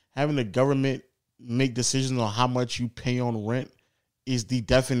like having the government make decisions on how much you pay on rent is the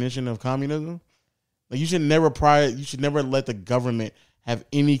definition of communism. Like you should never let the government have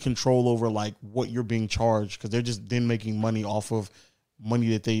any control over like what you're being charged because they're just then making money off of money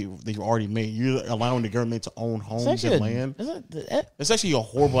that they've already made. You're allowing the government to own homes and land. That's actually a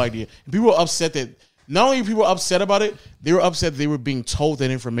horrible idea. And people are upset that not only are people upset about it, they were upset they were being told that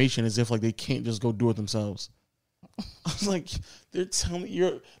information as if like they can't just go do it themselves. I was like, they're telling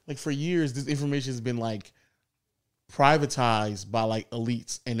you're like for years this information has been like privatized by like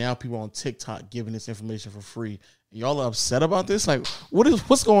elites, and now people on TikTok giving this information for free. Y'all are upset about this? Like,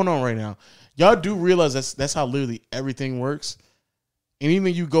 what's going on right now? Y'all do realize that's how literally everything works.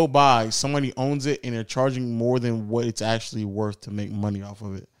 Anything you go buy, somebody owns it, and they're charging more than what it's actually worth to make money off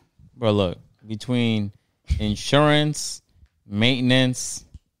of it. Bro, look, between insurance, maintenance,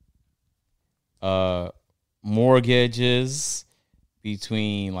 mortgages,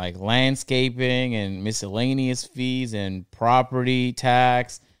 between like landscaping and miscellaneous fees and property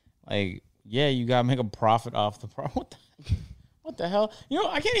tax, like, yeah, you gotta make a profit off the profit. What the hell? You know,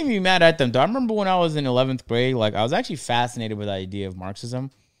 I can't even be mad at them, though. I remember when I was in 11th grade, like, I was actually fascinated with the idea of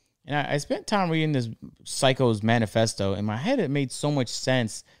Marxism. And I spent time reading this Psycho's manifesto. In my head, it made so much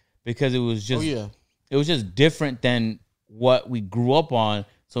sense because it was just, it was just different than what we grew up on.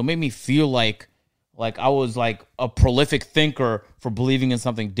 So it made me feel like I was like a prolific thinker for believing in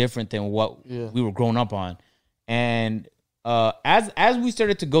something different than what we were growing up on. And as we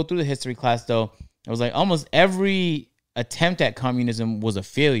started to go through the history class, though, it was like almost every attempt at communism was a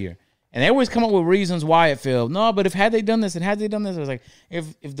failure. And they always come up with reasons why it failed. No, but had they done this, I was like,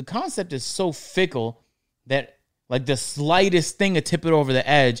 if the concept is so fickle that like the slightest thing to tip it over the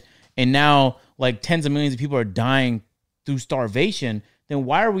edge, and now like tens of millions of people are dying through starvation, then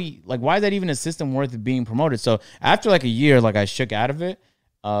why is that even a system worth being promoted? So after like a year, like I shook out of it.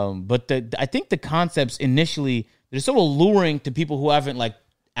 But I think the concepts initially, they're so alluring to people who haven't like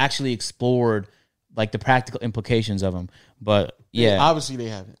actually explored like the practical implications of them. But yeah, obviously they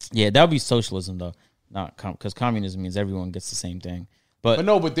haven't. Yeah, that would be socialism though, not because communism means everyone gets the same thing. But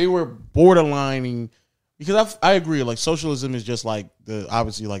But they were borderlining because I agree. Like socialism is just like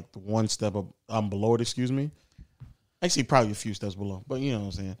obviously like the one step below it. Excuse me. Actually, probably a few steps below, but you know what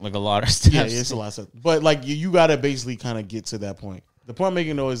I'm saying. Like a lot of steps. Yeah, it's a lot of steps. But like you got to basically kind of get to that point. The point I'm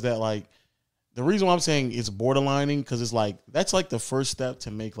making though is that like the reason why I'm saying it's borderlining because it's like that's like the first step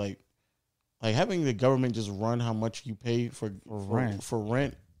to make like having the government just run how much you pay for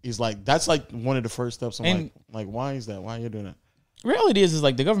rent is like that's like one of the first steps. I'm like why is that? Why are you doing that? Reality is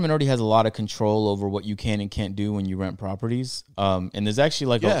like the government already has a lot of control over what you can and can't do when you rent properties. And there's actually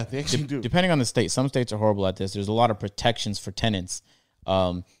like they actually do. Depending on the state, some states are horrible at this. There's a lot of protections for tenants.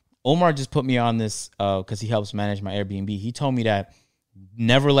 Omar just put me on this because he helps manage my Airbnb. He told me that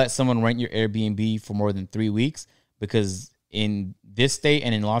never let someone rent your Airbnb for more than 3 weeks because in this state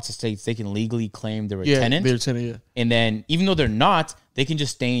and in lots of states, they can legally claim they're a tenant. They're a tenant, yeah. And then even though they're not, they can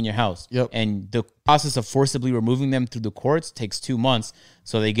just stay in your house. Yep. And the process of forcibly removing them through the courts takes 2 months.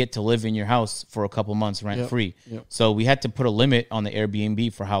 So they get to live in your house for a couple months rent free. Yep. So we had to put a limit on the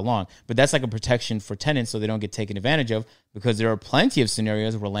Airbnb for how long. But that's like a protection for tenants so they don't get taken advantage of because there are plenty of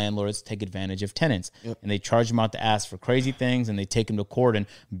scenarios where landlords take advantage of tenants. Yep. And they charge them out the ass for crazy things and they take them to court and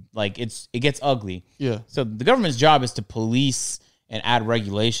like it gets ugly. Yeah. So the government's job is to police and add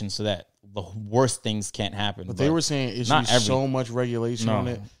regulations so that the worst things can't happen. But they were saying it's so much regulation on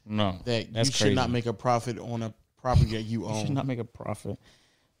it that you should not make a profit on a property that you own. You should not make a profit.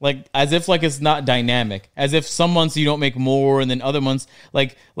 Like as if like it's not dynamic. As if some months you don't make more and then other months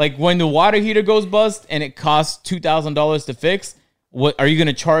like when the water heater goes bust and it costs $2,000 to fix, what are you going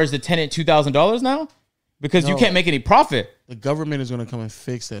to charge the tenant $2,000 now? Because you can't make any profit. The government is going to come and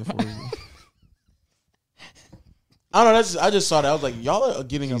fix that for you. I don't know. I just saw that. I was like, y'all are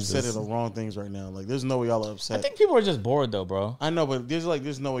getting upset at the wrong things right now. Like, there's no way y'all are upset. I think people are just bored, though, bro. I know, but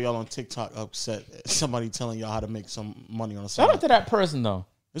there's no way y'all on TikTok upset at somebody telling y'all how to make some money on the side. Shout out to that person, though.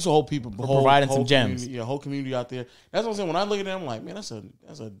 There's a whole providing some gems. Yeah, whole community out there. That's what I'm saying. When I look at them, I'm like, man, I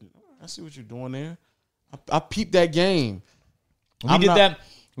see what you're doing there. I peeped that game. We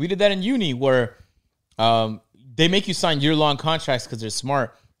did that in uni where they make you sign year-long contracts because they're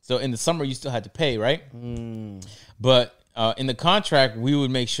smart. So in the summer, you still had to pay, right? But in the contract, we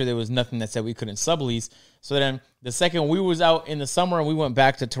would make sure there was nothing that said we couldn't sublease. So then the second we was out in the summer and we went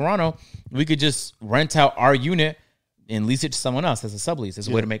back to Toronto, we could just rent out our unit and lease it to someone else as a sublease. As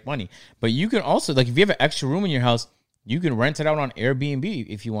a way to make money. But you can also, like if you have an extra room in your house, you can rent it out on Airbnb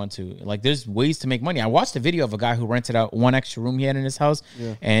if you want to. Like there's ways to make money. I watched a video of a guy who rented out one extra room he had in his house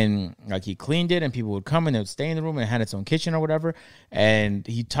and like he cleaned it and people would come and they would stay in the room and it had its own kitchen or whatever. And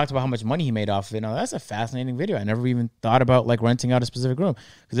he talked about how much money he made off of it. Now that's a fascinating video. I never even thought about like renting out a specific room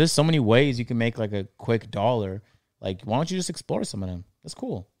because there's so many ways you can make like a quick dollar. Like why don't you just explore some of them? That's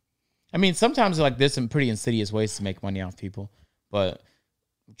cool. I mean, sometimes like there's some pretty insidious ways to make money off people, but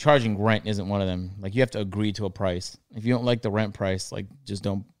charging rent isn't one of them. Like you have to agree to a price. If you don't like the rent price, like just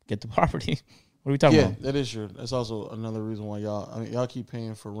don't get the property. What are we talking about? Yeah, that is true. That's also another reason why y'all keep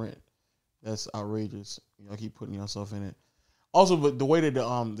paying for rent. That's outrageous. Y'all keep putting yourself in it. Also, but the way that the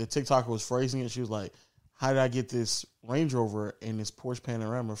TikToker was phrasing it, she was like, "How did I get this Range Rover and this Porsche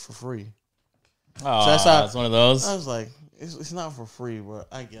Panorama for free?" Oh, so that's one of those. I was like, it's not for free, but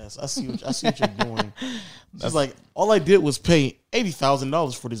I guess I see what you're doing. It's like all I did was pay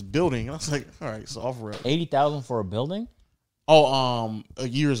 $80,000 for this building, and I was like, all right, so offer it. $80,000 for a building? Oh,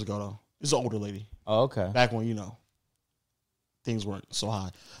 years ago though. It's an older lady. Oh, okay. Back when things weren't so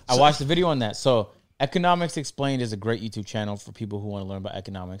high. I watched the video on that. So Economics Explained is a great YouTube channel for people who want to learn about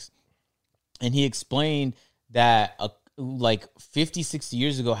economics, and he explained that like 50, 60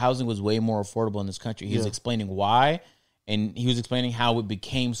 years ago, housing was way more affordable in this country. He was explaining why, and he was explaining how it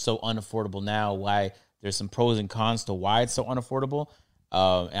became so unaffordable now, why there's some pros and cons to why it's so unaffordable.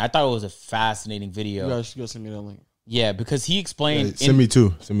 And I thought it was a fascinating video. You guys should go send me that link. Yeah, because he explained... Send me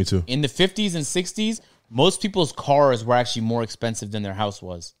too. In the 50s and 60s, most people's cars were actually more expensive than their house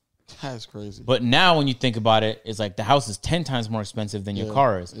was. That's crazy. But now when you think about it, it's like the house is 10 times more expensive than your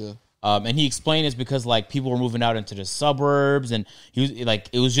car is. Yeah. And he explained it's because like people were moving out into the suburbs, and he was like,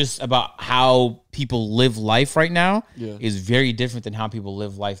 it was just about how people live life right now is very different than how people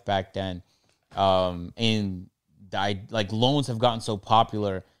live life back then. And like loans have gotten so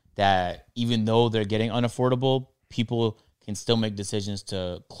popular that even though they're getting unaffordable, people can still make decisions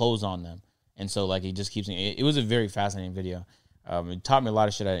to close on them. And so like he just keeps it was a very fascinating video. It taught me a lot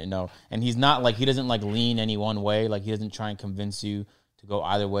of shit I didn't know. And he's not like, he doesn't like lean any one way. Like he doesn't try and convince you to go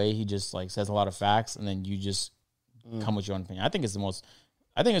either way. He just like says a lot of facts, and then you just come with your own opinion. I think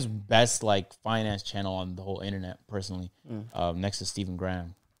it's best like finance channel on the whole internet, personally, next to Stephen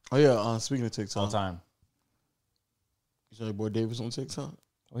Graham. Oh yeah, speaking of TikTok, all time. You saw your boy Davis on TikTok?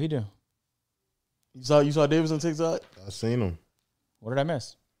 What he do? You saw Davis on TikTok? I seen him. What did I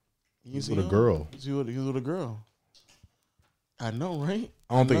miss? He's with a girl. He's with a girl. I know, right?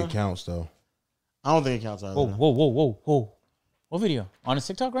 I don't think it counts though. I don't think it counts either. Whoa. What video? On his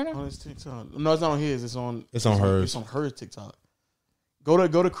TikTok right now? On his TikTok. No, it's not on his. It's on hers. It's on her TikTok. Go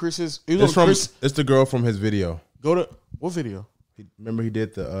to Chris's. It's from. It's the girl from his video. Go to what video? Remember he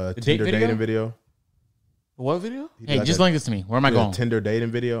did the date Tinder video? dating video. What video? He did Hey, like just a- link this to me. Where am I he did a going? Tinder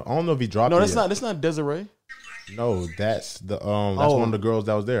dating video. I don't know if he dropped. No, it that's yet. not. That's not Desiree. No, that's the that's one of the girls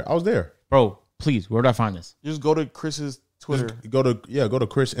that was there. I was there. Bro, please, where do I find this? Just go to Chris's Twitter. Just go to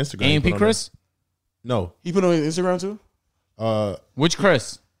Chris Instagram. He AMP put on Chris? there. No. He put on his Instagram too. Which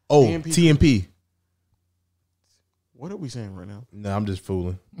Chris? AMP. TMP. What are we saying right now? No, I'm just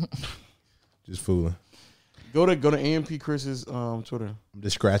fooling. Just fooling. Go to AMP Chris's Twitter. I'm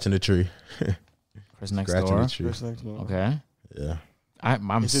just scratching the tree. Chris next Scratching door. the tree. Chris next door. Okay. Yeah.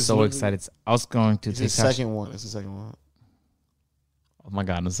 I'm It's his so movie. excited. I was going to It's his TikTok. second one. It's the second one. Oh my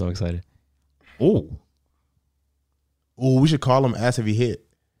God, I'm so excited. Oh. Oh, we should call him. Ask if he hit.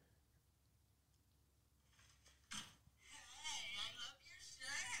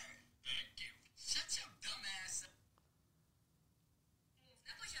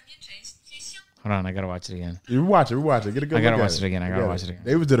 Hold on, I gotta watch it again. You watch it. Get a good I gotta look watch at it again. I gotta watch it again.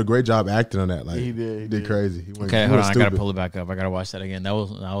 Davis did a great job acting on that. Like He did. He did crazy. He went, Okay, he hold went on. I gotta stupid. pull it back up. I gotta watch that again. That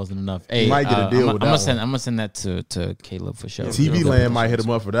wasn't enough. Hey, might get a deal I'm with gonna that send. one. I'm gonna send that to Caleb for sure. TV Land might hit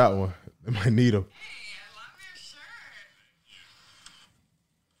him up for that one. They might need him.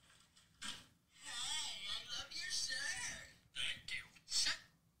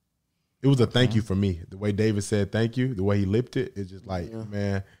 It was a thank you for me. The way David said thank you, the way he lipped it, it's just like,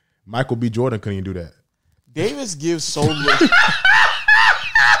 man, Michael B. Jordan couldn't even do that. Davis gives so little.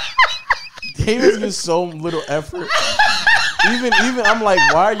 Davis gives so little effort. Even I'm like,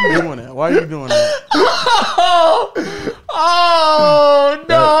 why are you doing that? Why are you doing that? Oh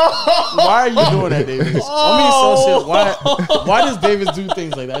no! Why are you doing that, Davis? I'm being so serious. Why does Davis do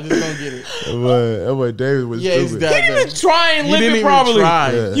things like that? I just don't get it. That boy David was Yeah, he's stupid. that He didn't even try and He lip didn't it even properly.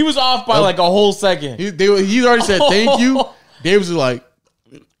 try. Yeah. He was off by like a whole second. He already said thank you. Davis was like,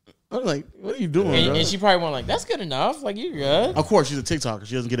 I was like, what are you doing? And, bro? and she probably went like, "That's good enough. Like you're good." Of course, she's a TikToker.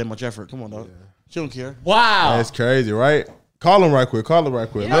 She doesn't get that much effort. Come on, dog. She don't care. Wow. That's crazy, right? Call him right quick. Let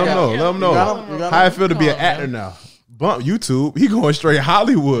him know. Let him know. You got How him? it feel to be an actor now. Bump YouTube. He going straight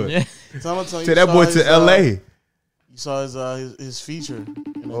Hollywood. Yeah. So I'm gonna tell you, Take that boy to L.A. You saw his feature.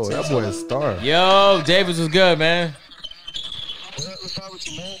 Oh, that boy is a star. Yo, Davis was good, man. What's up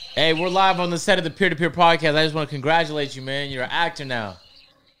with you, man? Hey, we're live on the set of the Peer to Peer podcast. I just want to congratulate you, man. You're an actor now.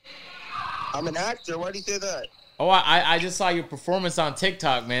 I'm an actor. Why do you say that? Oh, I just saw your performance on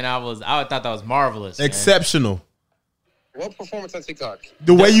TikTok, man. I thought that was marvelous. Man. Exceptional. What performance on TikTok?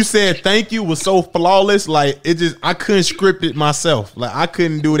 The way you said thank you was so flawless. Like I couldn't script it myself. Like I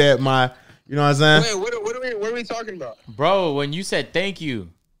couldn't do that. You know what I'm saying? Wait, what are we talking about? Bro, when you said thank you,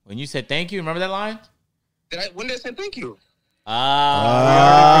 remember that line? When did I say thank you? We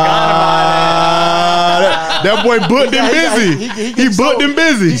already forgot about it. That boy booked and busy. He booked and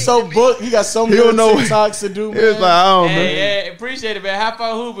busy. He's so booked. He got so many don't know. TikToks to do, man. It's like I don't know. Hey, appreciate it, man. Half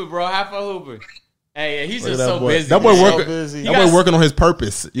a hooper, bro. Half a hooper. Hey, he's Look just at so boy. busy. That boy man. working. busy. That boy working on his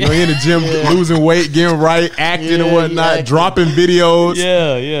purpose. You know, he in the gym, losing weight, getting right, acting and whatnot, acting. dropping videos.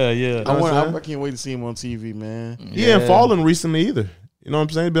 Yeah. I can't wait to see him on TV, man. He ain't fallen recently either. You know what I'm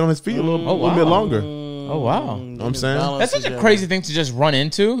saying? He's been on his feet a little bit longer. Oh wow. know what I'm saying? That's such a crazy thing to just run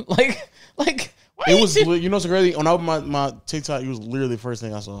into. Like why It you was, did- you know, what's crazy. When I opened my TikTok, it was literally the first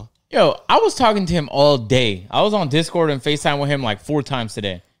thing I saw. Yo, I was talking to him all day. I was on Discord and FaceTime with him like 4 times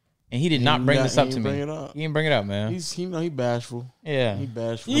today. And he did not bring not- this up he to didn't me. bring it up. He didn't bring it up, man. He bashful. Yeah. He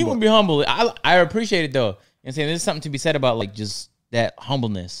bashful. He wouldn't be humble. I appreciate it though. And saying there's something to be said about like just that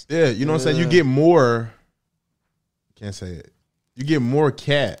humbleness. Yeah, you know what I'm saying? You get more. Can't say it. You get more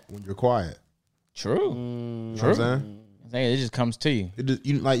cat when you're quiet. True. You know what I'm saying? It just comes to you. It just,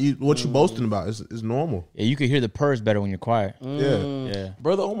 what you boasting about is normal. Yeah, you can hear the purrs better when you're quiet. Yeah. Yeah.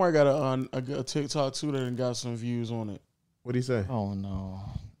 Brother Omar got a TikTok too that got some views on it. What did he say? Oh no.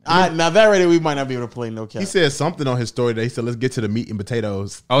 Now that right there, we might not be able to play no cap. He said something on his story that he said, "Let's get to the meat and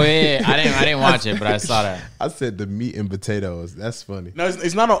potatoes." Oh yeah. I didn't watch it, but I saw that. I said the meat and potatoes. That's funny. No,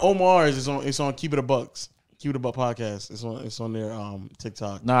 it's not on Omar's. It's on Keep It a Bucks. Keep It a Buck podcast. It's on their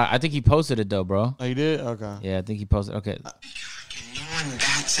TikTok. No, I think he posted it though, bro. Oh, you did? Okay. Yeah, I think he posted. Okay. No one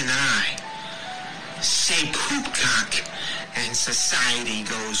bats an eye. Say poopcock, and society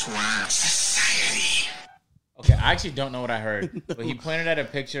goes wild. Society. Okay, I actually don't know what I heard, but he pointed at a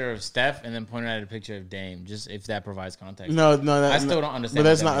picture of Steph and then pointed at a picture of Dame. Just if that provides context. No, I still don't understand. But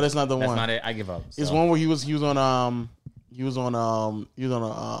that's what that not means. the one. That's not it. I give up. It's So. one where he was on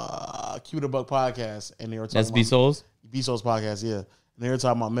a Keep It a Buck podcast, and they were talking That's about B Souls. B Soul's podcast, yeah. And they were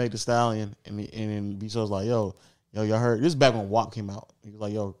talking about Meg Thee Stallion, and then B Soul's like, "Yo, yo, y'all heard? This is back when WAP came out. He was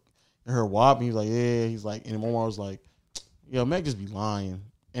like, yo, you heard WAP? And he was like, yeah. He's like, and Omar was like, yo, Meg just be lying.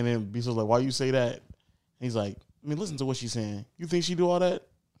 And then Beast was like, why you say that? And he's like, I mean, listen to what she's saying. You think she do all that?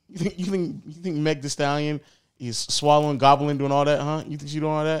 You think Meg Thee Stallion is swallowing, gobbling, doing all that, huh? You think she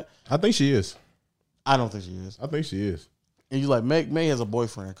doing all that? I think she is. I don't think she is. I think she is. And he's like, Meg has a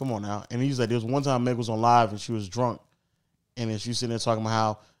boyfriend. Come on now. And he's like, there was one time Meg was on live and she was drunk. And then she was sitting there talking about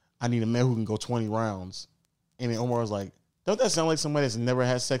how I need a man who can go 20 rounds. And then Omar was like, don't that sound like somebody that's never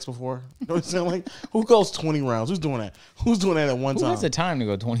had sex before? Don't it sound like, who goes 20 rounds? Who's doing that? Who's doing that at one Who time? has the time to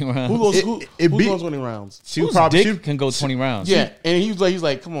go 20 rounds? Who goes, It who's be- going 20 rounds? She Whose probably dick can go 20 rounds? Yeah. And he's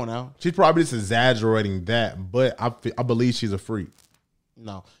like, come on now. she's probably just exaggerating that, but I believe she's a freak.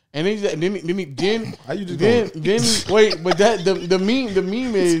 No. And then How you just then wait, but that the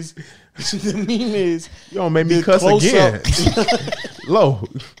meme is the meme is You don't make me the cuss close again. up. Lo,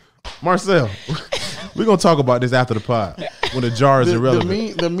 Marcel, we're gonna talk about this after the pod when the jar is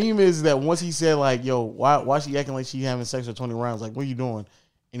irrelevant. The meme is that once he said like, yo, why she acting like she having sex for 20 rounds? Like, what are you doing?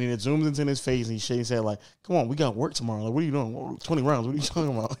 And then it zooms into his face and he shakes his head like, come on, we got work tomorrow. Like, what are you doing? 20 rounds, what are you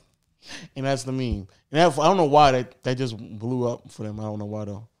talking about? And that's the meme. And that, I don't know why that just blew up for them. I don't know why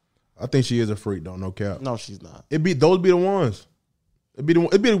though. I think she is a freak, though. No cap. No, she's not. Those be the ones. It'd be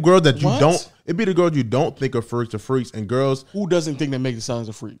the girls that you What? don't. It'd be the girls you don't think are freaks, and girls Who doesn't think that Meg Thee Stallion's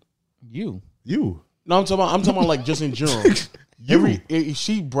a freak? You. you. No, I'm talking about like just in general.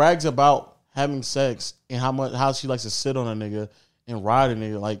 She brags about having sex and how she likes to sit on a nigga and ride a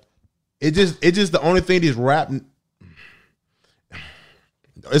nigga. Like, It just the only thing these rap.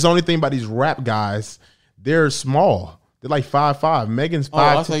 It's the only thing about these rap guys. They're small. They're like 5'5". Megan's oh,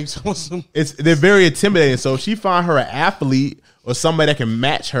 I 5'2". thought you said some. They're very intimidating. So if she find her an athlete or somebody that can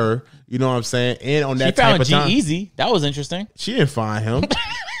match her, you know what I'm saying, and on She that type found of G time, Easy. That was interesting. she didn't find him.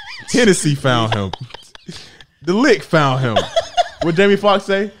 Hennessy found him. The Lick found him. What Jamie Foxx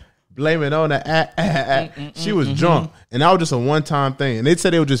say? Blame it on the She was drunk, and that was just a one-time thing. And they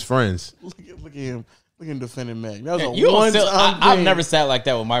said they were just friends. Look at him. Look at him defending Meg. That was a You don't one still, time I've thing. never sat like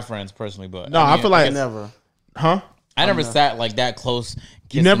that with my friends personally, but No, I feel like Never. huh? I never sat like that close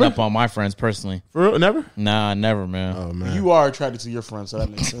kissing never? up on my friends personally. For real? Never? Nah, never, man. Oh man. You are attracted to your friends, so that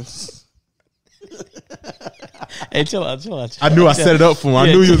makes sense. Hey, chill out. I knew I set it up for him. I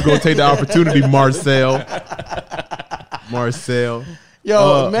knew you was gonna take the opportunity, Marcel.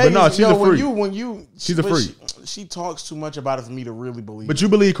 Yo, Meg, but no, she's a freak. She's a freak. She talks too much about it for me to really believe. But you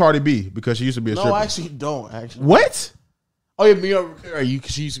believe Cardi B because she used to be a no, stripper. I actually don't. Actually, What? Oh yeah,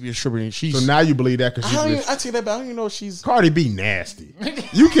 she used to be a stripper. And she's. So now you believe that because I take that back. I don't even know if she's. Cardi B nasty.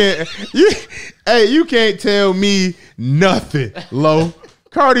 You can't. You can't tell me nothing, Lo.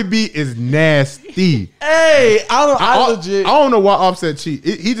 Cardi B is nasty. Hey, I legit. I don't know why Offset cheat.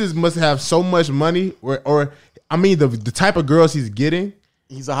 He just must have so much money, or I mean, the type of girls he's getting.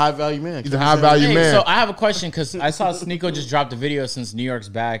 He's a high value man. He's a high value Hey, man. so I have a question because I saw Sneeko just dropped a video since New York's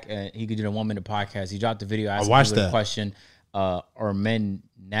back and he could do a 1 minute podcast. He dropped a video asking watched people the that. question, are men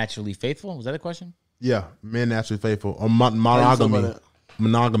naturally faithful? Was that a question? Yeah, men naturally faithful or How you feel monogamy. about that?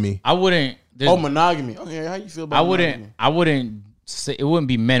 Monogamy. I wouldn't. Oh, monogamy. Okay, how you feel about? monogamy? I wouldn't say it wouldn't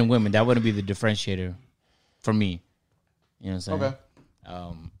be men, women. That wouldn't be the differentiator for me. You know what I'm saying? Okay.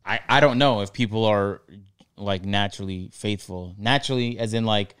 I don't know if people are like naturally faithful. Naturally, as in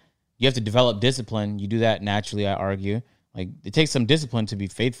like you have to develop discipline. You do that naturally, I argue. Like it takes some discipline to be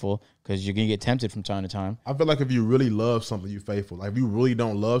faithful because you're gonna get tempted from time to time. I feel like if you really love something, you're faithful. Like if you really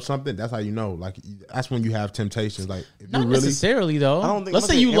don't love something, that's how you know. Like that's when you have temptations. Like if Not you really, necessarily though. I don't think- Let's I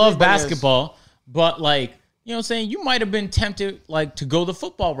say think you love everybody has- basketball, but like you know what I'm saying, you might have been tempted like to go the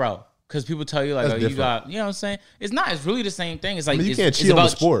football route because people tell you like, That's oh, you different. got, you know what I'm saying. It's not. It's really the same thing. It's like I mean, you it's, can't it's cheat on the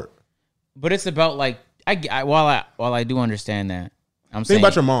about sport. but it's about like while I do understand that, I'm Think saying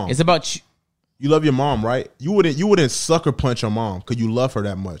about your mom. It's about You love your mom, right? You wouldn't sucker punch your mom because you love her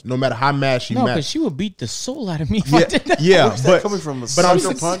that much. No matter how mad she no, mad. because she would beat the soul out of me. If I Yeah, did that. yeah, Where's that but coming from? A but I'm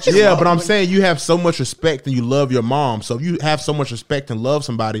sucker punch? yeah, but I'm saying you have so much respect and you love your mom. So if you have so much respect and love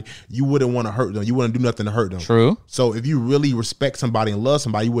somebody, you wouldn't want to hurt them. You wouldn't do nothing to hurt them. True. So if you really respect somebody and love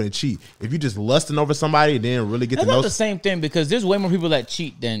somebody, you wouldn't cheat. If you just lusting over somebody and then really get That's to know, not the same thing because there's way more people that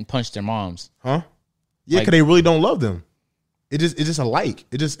cheat than punch their moms. huh? Yeah, Like- because they really don't love them. It's just a like.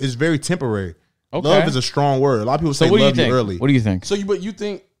 It's very temporary. Okay. Love is a strong word. A lot of people So say what do you love you think? early. What do you think? So you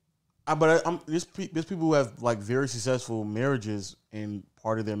think? There's people who have like very successful marriages, and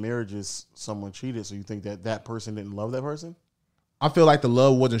part of their marriages someone cheated. So you think that person didn't love that person? I feel like the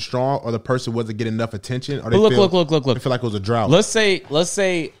love wasn't strong, or the person wasn't getting enough attention, or they But look. They feel like it was a drought. Let's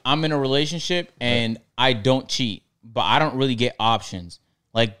say I'm in a relationship and I don't cheat, but I don't really get options.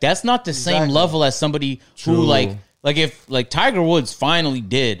 Like that's not the same Exactly. level as somebody True. who like if like Tiger Woods finally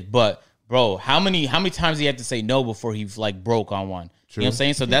did, but bro, how many times he had to say no before he like broke on one? You know what I'm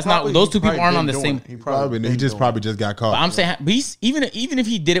saying? So that's not those two people aren't on the same. He probably just got caught. But I'm saying, but he's even if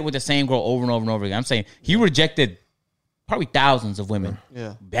he did it with the same girl over and over and over again, I'm saying he rejected probably thousands of women.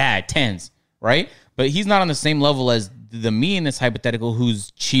 Yeah. Bad tens, right? But he's not on the same level as the me in this hypothetical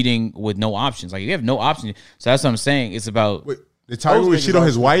who's cheating with no options. Like you have no options. So that's what I'm saying. It's about Wait, did Tiger Those Woods niggas cheat on are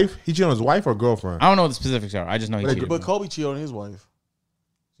his stupid. wife? He cheated on his wife or girlfriend? I don't know what the specifics are. I just know he cheated. But Kobe cheated on his wife.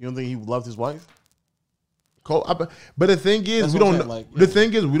 You don't think he loved his wife? But the thing is, That's we what I'm don't. saying, like, The yeah.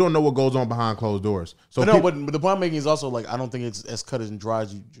 thing is, we don't know what goes on behind closed doors. So But no, peop- but the point I'm making is also like I don't think it's as cut and dry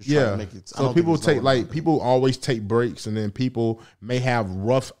as you just try yeah. to make it. I So don't people think it's take lower. people always take breaks, and then people may have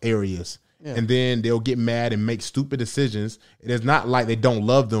rough areas. Yeah. And then they'll get mad and make stupid decisions. It is not like they don't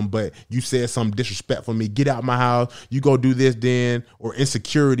love them, but you said some disrespectful to me. Get out of my house. You go do this then, or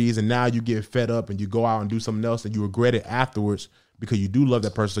insecurities, and now you get fed up and you go out and do something else and you regret it afterwards because you do love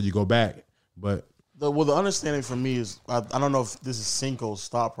that person, so you go back. But the understanding for me is I don't know if this is Cinco's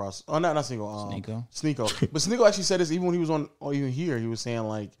thought process. Oh, not Cinco. Sneeko. But Sneeko actually said this even when he was on, or even here, he was saying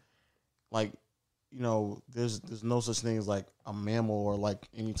like you know, there's no such thing as like a mammal or like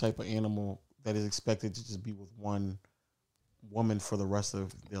any type of animal that is expected to just be with one woman for the rest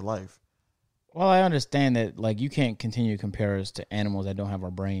of their life. Well, I understand that like you can't continue to compare us to animals that don't have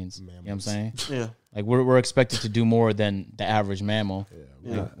our brains. You know what I'm saying? Yeah. Like we're expected to do more than the average mammal.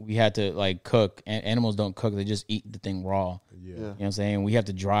 Yeah. We had to like cook. Animals don't cook; they just eat the thing raw. Yeah. You know what I'm saying? We have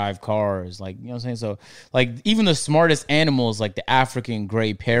to drive cars. Like you know what I'm saying? So like even the smartest animals, like the African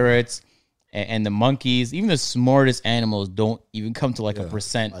gray parrots and the monkeys, even the smartest animals don't even come to like a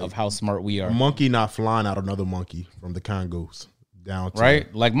percent of how smart we are. a monkey not flying out another monkey from the Congos down to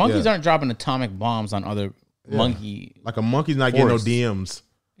Right? Like monkeys Yeah. aren't dropping atomic bombs on other monkey. Like a monkey's not getting no Forest. DMs.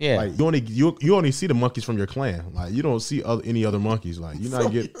 Yeah. Like you only see the monkeys from your clan. Like you don't see any other monkeys. Like you're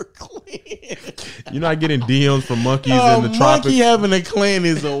not getting DMs from monkeys in the monkey tropics. having a clan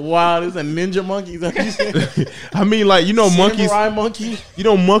is a wild. It's a ninja monkey. Is that what you said? I mean, like monkeys. Samurai monkey.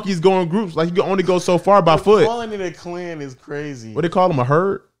 Monkeys go in groups. Like you can only go so far by foot. Calling it a clan is crazy. What they call them? A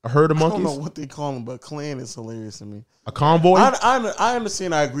herd? A herd of I don't know monkeys? what they call them, but clan is hilarious to me. A convoy? I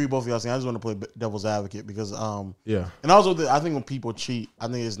understand. I agree. Both of y'all saying. I just want to play devil's advocate because Yeah. and also I think when people cheat, I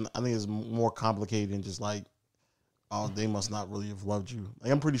think it's more complicated than just like, oh, they must not really have loved you.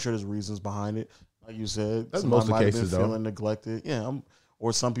 Like I'm pretty sure there's reasons behind it. Like you said, That's somebody most of the might have cases, been though. feeling neglected. Yeah,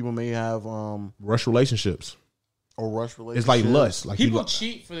 or some people may have Rush relationships. or rush relationships. It's like lust. Like People you,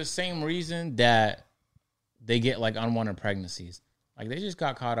 cheat for the same reason that they get like unwanted pregnancies. Like they just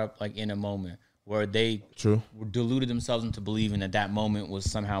got caught up like in a moment where they True. deluded themselves into believing that moment was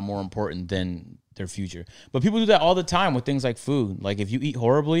somehow more important than their future. But people do that all the time with things like food. Like if you eat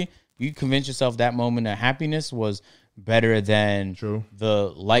horribly, you convince yourself that moment of happiness was better than True.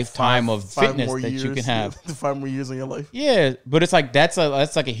 the lifetime of fitness more that you can have. 5 more years in your life. Yeah, but it's like that's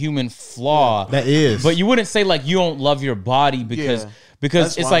like a human flaw. That is. But you wouldn't say like you don't love your body because Yeah.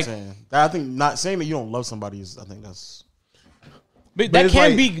 because That's it's what like I'm saying. I think not saying that you don't love somebody is. I think that's. but that it's can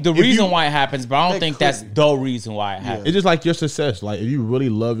like, be the if reason you- why it happens, but I don't That think could that's be. the reason why it happens. It's just like your success. Like if you really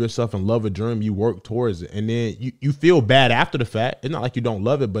love yourself and love a dream, you work towards it, and then you feel bad after the fact. It's not like you don't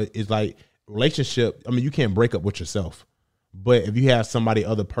love it, but it's like relationship. I mean, you can't break up with yourself, but if you have somebody,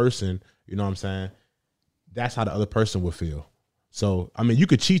 other person, you know what I'm saying? That's how the other person would feel. So I mean, you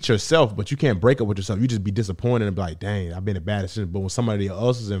could cheat yourself, but you can't break up with yourself. You just be disappointed and be like, "Dang, I've been a bad decision." But when somebody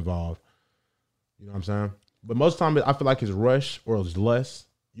else is involved, you know what I'm saying? But most time, I feel like it's rush or it's lust.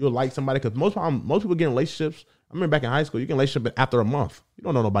 You'll like somebody because most people get in relationships. I remember back in high school, you get in a relationship after a month. You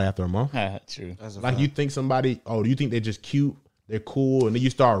don't know nobody after a month. True. That's a Like fact. you think somebody, you think they're just cute, they're cool, and then you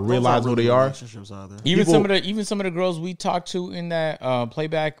start Those realizing aren't who really they are. relationships either. Even People- some of the girls we talked to in that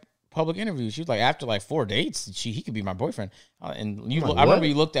playback public interview, she was like, after like 4 dates, he could be my boyfriend. And you, I'm like, I remember what?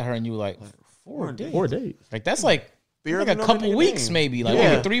 you looked at her and you were like, 4 dates. 4 days. Like that's like Fear like of a knowing couple that nigga weeks, name. maybe like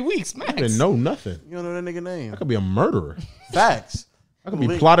Yeah. maybe 3 weeks max. I didn't know nothing. You don't know that nigga name. I could be a murderer. Facts. I could be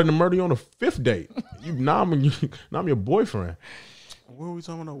Link. plotting to murder you on the 5th date. Now I'm your boyfriend. What were we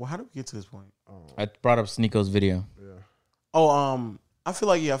talking about? How did we get to this point? I brought up Sneeko's video. Oh, I feel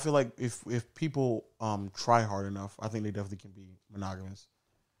like if people try hard enough, I think they definitely can be monogamous.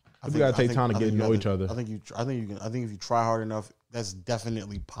 We gotta take time to get to know each other. I think if you try hard enough, that's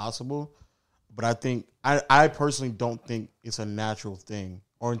definitely possible. But I think I personally don't think it's a natural thing,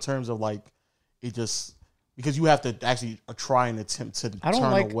 or in terms of like it just because you have to actually try and attempt to I don't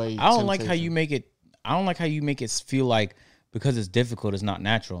turn like away. I don't like how temptation. you make it I don't like how you make it feel like because it's difficult it's not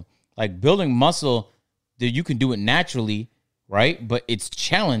natural. Like building muscle, that you can do it naturally, right? But it's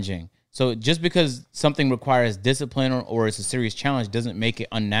challenging. So just because something requires discipline or it's a serious challenge doesn't make it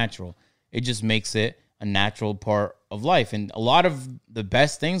unnatural. It just makes it a natural part of life. And a lot of the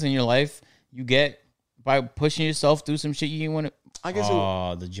best things in your life you get by pushing yourself through some shit you didn't want to. I guess.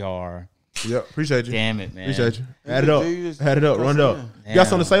 The jar. Yep, appreciate you. Damn it, man. Appreciate you. Add it up. Add it up. Run it up. Yeah. You got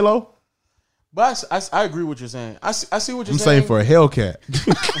something to say, Lo? But I agree with what you're saying. I see what you're I'm saying. saying for a Hellcat.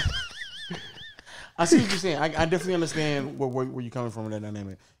 I see what you're saying. I definitely understand where you're coming from in that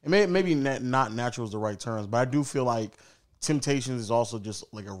dynamic. And maybe not natural is the right terms, but I do feel like temptation is also just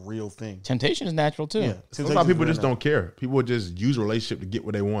like a real thing. Temptation is natural too. Yeah, Sometimes people just don't care. People will just use a relationship to get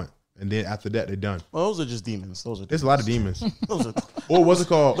what they want. And then after that, they're done. Well, those are just demons. There's a lot of demons. Those are Or what's it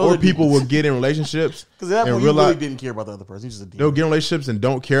called? Those Or are people will get in relationships because at that and point you realize really didn't care about the other person. He's just a demon. they'll get in relationships and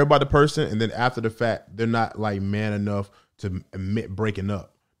don't care about the person. And then after the fact, they're not like man enough to admit breaking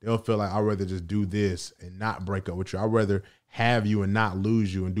up. They'll feel like I'd rather just do this and not break up with you. I'd rather have you and not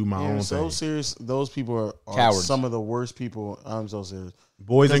lose you and do my own so thing. serious. Those people are Cowards. some of the worst people. I'm so serious.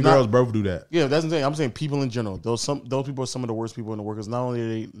 Boys and That's girls both do that. Yeah, that's the thing. I'm saying people in general. Those people are some of the worst people in the world because not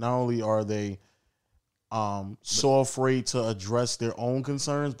only are they so afraid to address their own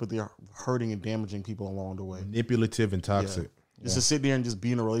concerns, but they're hurting and damaging people along the way. Manipulative and toxic. Just to sit there and just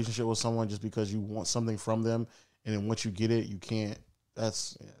be in a relationship with someone just because you want something from them, and then once you get it, you can't.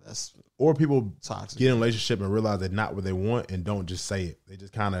 That's Or people toxic. get in a relationship and realize they're not what they want and don't just say it. They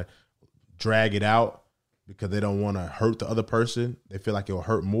just kind of drag it out because they don't want to hurt the other person. They feel like it'll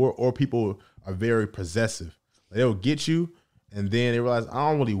hurt more. Or people are very possessive. They'll get you and then they realize, I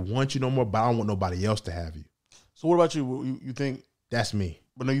don't really want you no more, but I don't want nobody else to have you. So what about you? You think? That's me.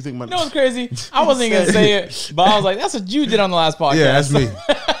 But no, you think? You know what's crazy? I wasn't gonna say it, but I was like, "That's what you did on the last podcast." Yeah, that's me.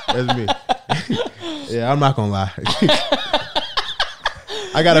 That's me. Yeah, I'm not going to lie.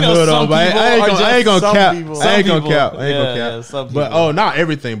 I got a hood on, but I ain't gonna cap. I ain't gonna cap. But not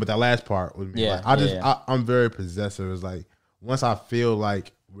everything, but that last part with me. Yeah, Like, I'm very possessive. It's like once I feel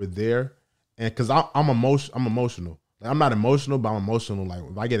like we're there, and because I'm emotional. Like, I'm not emotional, but I'm emotional. Like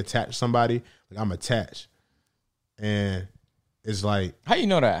if I get attached to somebody, like I'm attached, and it's like how you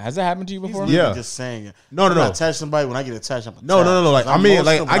know that? Has that happened to you before? Yeah. Just saying it. No. Attach somebody when I get attached. I'm attached. No. Like I'm I mean,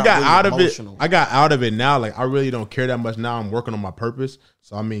 like emotional, but I not got really out of emotional. it. I got out of it now. Like I really don't care that much now. I'm working on my purpose.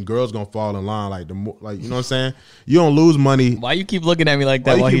 So I mean, girls gonna fall in line. Like the more, like you know what I'm saying. You don't lose money. Why you keep looking at me like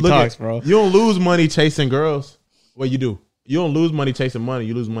that Why while you he keep looking- talks, bro? You don't lose money chasing girls. Well, you do. You don't lose money chasing money.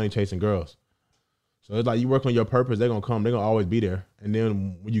 You lose money chasing girls. So it's like you work on your purpose. They're gonna come. They're gonna always be there. And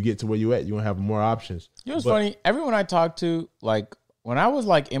then when you get to where you at, you gonna have more options. You know what's funny? Everyone I talk to, like when I was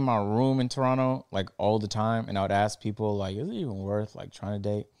like in my room in Toronto, like all the time, and I would ask people like, "Is it even worth like trying to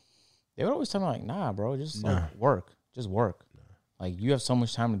date?" They would always tell me like, "Nah, bro, just like work, just work. Like you have so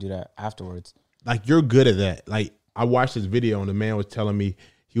much time to do that afterwards." Like you're good at that. Like I watched this video and the man was telling me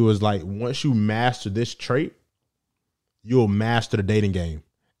he was like, once you master this trait, you'll master the dating game.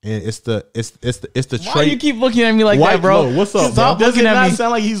 And it's the Why trait. you keep looking at me like White that, bro? Low, what's up, Stop bro? Does it looking at not me.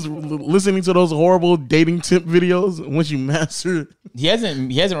 sound like he's listening to those horrible dating tip videos once you master it? He hasn't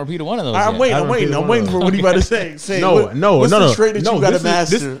repeated one of those. I'm yet. waiting. I I'm don't waiting. feel I'm waiting for what he about to say. Say No. what's the trait that you got to this is-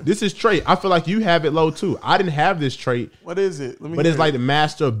 master? This is trait. I feel like you have it low too. I didn't have this trait, What is it? Let me but it's hear like it. the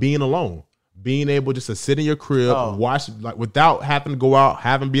master of being alone. Being able just to sit in your crib, Oh. watch like without having to go out,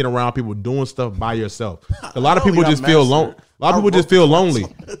 having been around people doing stuff by yourself. A lot of only people got just feel mastered. lonely. A lot of I people just wrote feel the lonely.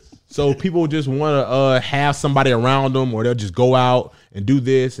 notes on this. So people just want to have somebody around them, or they'll just go out and do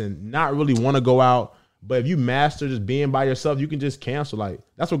this and not really want to go out. But if you master just being by yourself, you can just cancel. Like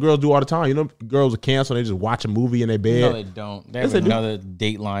that's what girls do all the time. You know, girls will cancel. They just watch a movie in their bed. No, they don't. They have Yes, they do. another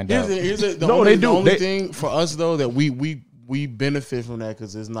date lined up. Here's the No, only, they the do. only They- thing for us though that we benefit from that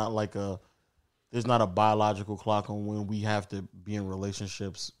because there's not a biological clock on when we have to be in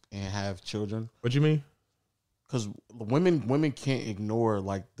relationships and have children. What you mean? Because women can't ignore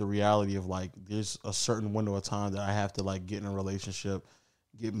like the reality of like there's a certain window of time that I have to like get in a relationship,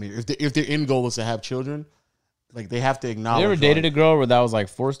 get married. If their end goal is to have children, like they have to acknowledge. You ever dated like, a girl where that was like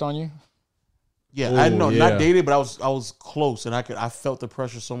forced on you? Yeah, Oh, I know yeah. not dated, but I was close, and I felt the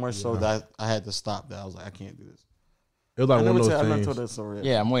pressure so much so that I had to stop. That I was like, I can't do this. It was like I one never of those told things. that story. yet.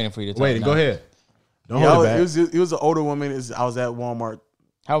 Yeah, I'm waiting for you to tell Wait, me go now. ahead. Don't Yeah, hold it back. it was an older woman. I was at Walmart.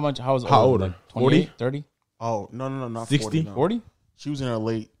 How was How old? Like 40? 28, 30, Oh no, not 60? 40. No. 40? She was in her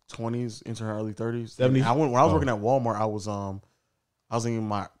late 20s into her early 30s. 70s? When I was Oh. working at Walmart, I was in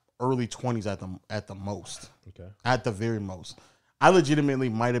my early 20s at the most. Okay. At the very most. I legitimately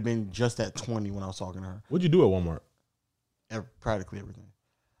might have been just at 20 when I was talking to her. What'd you do at Walmart? Practically everything.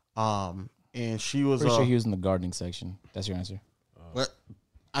 And she was Pretty sure he was in the gardening section. That's your answer. but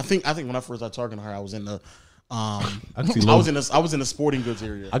I think when I first started talking to her, I was in the I can see I Lo. was in the sporting goods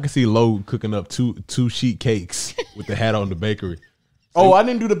area. I can see Lo cooking up two sheet cakes with the hat on the bakery. Oh, I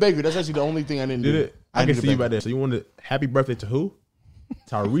didn't do the bakery. That's actually the only thing I didn't do. Did it? I can didn't do see the you right there. So you wanted happy birthday to who?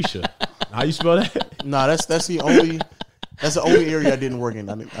 Tarisha. How you spell that? Nah, that's the only area I didn't work in.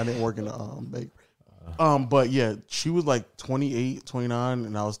 I didn't work in the bakery. But yeah, she was like 28, 29,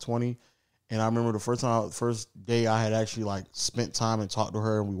 and I was 20. And I remember the first day I had actually like spent time and talked to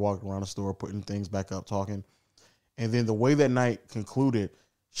her, and we walked around the store putting things back up, talking. And then the way that night concluded,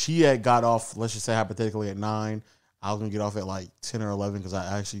 she had got off, let's just say hypothetically at 9. I was gonna get off at like 10 or 11 because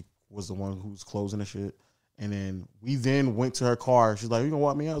I actually was the one who was closing the shit. And then we then went to her car. She's like, "You gonna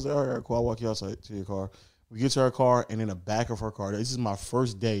walk me out?" I was like, "All right, cool. I'll walk you outside to your car." We get to her car, and in the back of her car, this is my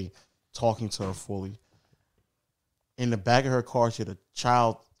first day talking to her fully. In the back of her car, she had a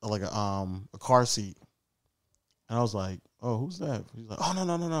child, like a car seat. And I was like, "Oh, who's that?" She's like, "Oh,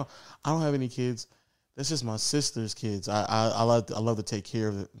 no. I don't have any kids. That's just my sister's kids. I love to take care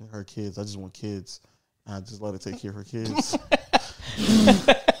of her kids. I just want kids. And I just let her take care of her kids."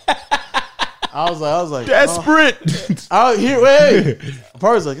 I was like, Desperate. out here, wait.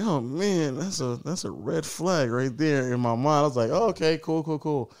 Part was like, "Oh man, that's a red flag right there." In my mind, I was like, "Oh, okay,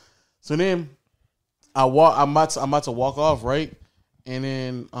 cool." So then I'm about to walk off, right? And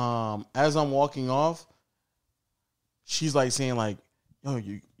then as I'm walking off, she's like saying like, "Yo,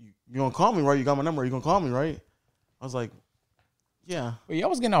 you gonna call me, right? You got my number. You gonna call me, right?" I was like, "Yeah." But y'all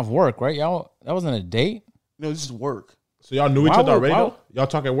was getting off work, right? Y'all that wasn't a date. No, this is work. So y'all knew each Why other would- already why- though? Y'all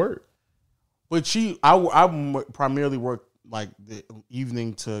talk at work? But I primarily work like the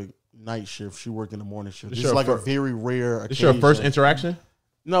evening to night shift. She worked in the morning shift. This is like a very rare. This your first occasion. interaction?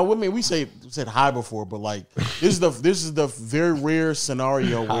 No, I mean we said hi before, but like this is the very rare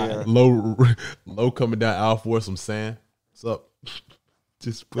scenario where Low coming down out for some sand. What's up?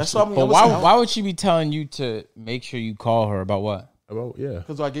 Just push that's some- what I mean. But why would she be telling you to make sure you call her about what? Oh, yeah.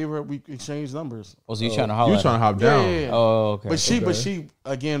 Because I gave her, we exchanged numbers. Oh, so you trying to holler? You at trying to her? hop down? Yeah. Oh, okay. But she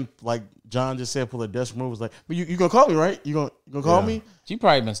again, like John just said, pull a desk move. Was like, "But you gonna call me, right? You gonna call Yeah. me?" She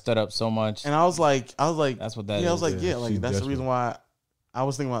probably been stood up so much. And I was like, That's what that yeah, I was is. like, Yeah, yeah, like she's that's the desperate. reason why I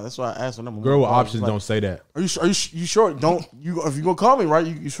was thinking about. That's why I asked her number. Girl with I was options like, don't say that. Are you sure? Don't you? If you gonna call me, right?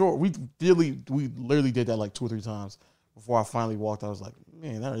 You sure? We literally did that like 2 or 3 times before I finally walked. I was like,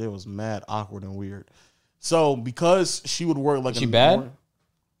 man, it was mad awkward and weird. So because she would work like She bad?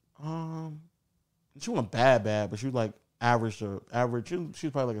 She wasn't bad, but she was like average. She was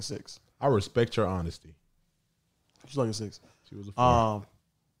probably like a 6. I respect your honesty. She's like a 6. She was a 4.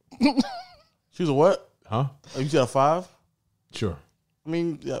 She was a what? Huh? Oh, you said a 5? Sure. I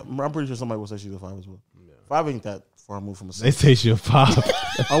mean, yeah, I'm pretty sure somebody will say she's a 5 as well. 5 ain't that far removed from a 6. They say she a 5.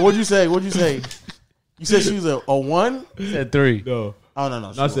 Oh, what'd you say? You said she was a 1? Said 3. No. Oh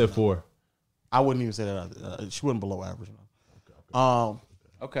no, I said 4. I wouldn't even say that. She wasn't below average.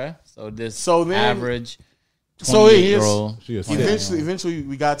 Okay, so this So then- average. So it is. 28-year-old. She a 6. Eventually,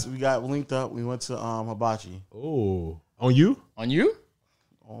 we got linked up. We went to Hibachi. Oh. On you? On you?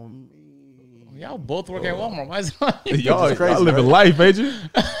 On me. Y'all both work at Walmart. Why is it on you? Y'all, crazy, y'all living right? life, ain't you?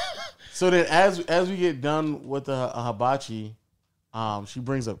 So then, as we get done with the Hibachi, she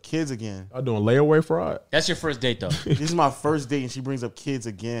brings up kids again. Y'all doing layaway fraud? That's your first date, though. This is my first date, and she brings up kids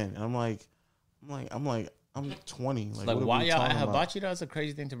again. And I'm 20. Like, what are why we y'all at talking about? hibachi? That's a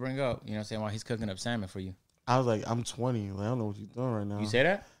crazy thing to bring up. You know what I'm saying? While he's cooking up salmon for you. I was like, I'm 20. Like, I don't know what you're doing right now. You say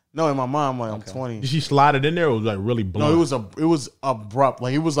that? No, in my mind, I'm like, Okay. I'm 20. Did she slide it in there or was it like really blunt? No, it was abrupt.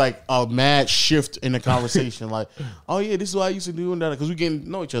 Like it was like a mad shift in the conversation. Like, oh yeah, this is what I used to do and that because we getting to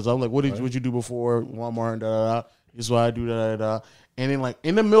know each other. I'm like, what you do before Walmart and da da da. This is what I do da da da. And then like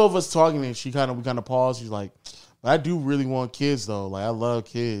in the middle of us talking, and we kind of paused. She's like, but I do really want kids though. Like I love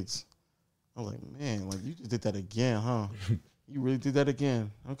kids. I was like, man, like you just did that again, huh? You really did that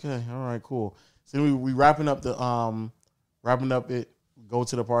again. Okay, all right, cool. So then we wrapping up it. Go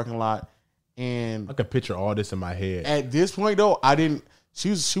to the parking lot. And I could picture all this in my head. at this point, though, I didn't. She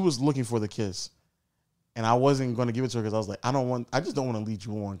was looking for the kiss, and I wasn't going to give it to her because I was like, I just don't want to lead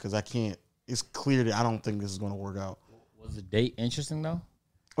you on because I can't. It's clear that I don't think this is going to work out. Was the date interesting, though?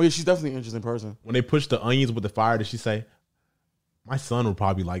 Oh yeah, she's definitely an interesting person. When they pushed the onions with the fire, did she say, my son would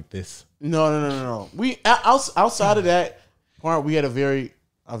probably like this? No. We outside of that part, we had a very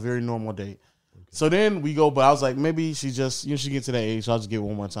normal date. So then we go, but I was like, maybe she just, she gets to that age, so I'll just get it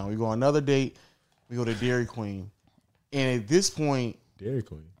one more time. We go on another date. We go to Dairy Queen. And at this point, Dairy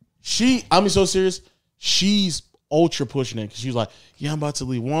Queen. I'm so serious, she's ultra pushing it because she was like, yeah, I'm about to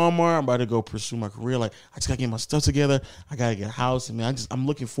leave Walmart. I'm about to go pursue my career. Like, I just got to get my stuff together. I got to get a house. I mean, I'm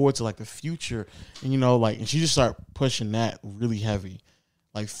looking forward to like the future. And, and she just started pushing that really heavy,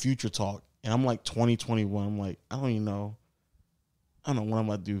 like future talk. And I'm like 2021. I'm like, I don't even know. I don't know what I'm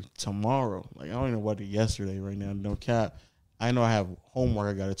about to do tomorrow. Like, I don't even know what I did yesterday right now. No cap. I know I have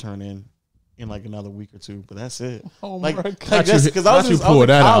homework I got to turn in like another week or two, but that's it. Like that's because I was in college.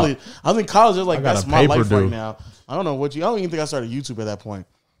 I was in college. I was like, that's my life right now. I don't know what you. I don't even think I started YouTube at that point.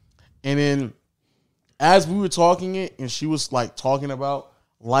 And then as we were talking it, and she was like talking about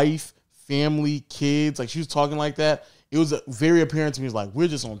life, family, kids, like she was talking like that. It was very apparent to me. It's like we're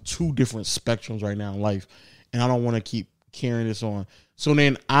just on two different spectrums right now in life, and I don't want to keep carrying this on. So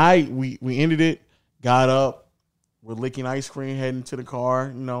then we ended it, got up. We're licking ice cream, heading to the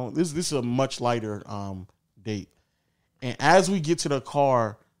car. You know, this is a much lighter date. And as we get to the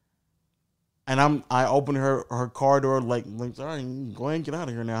car, and I open her car door, like all right, go ahead and get out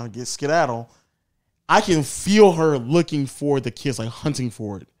of here now, get skedaddle. I can feel her looking for the kiss, like hunting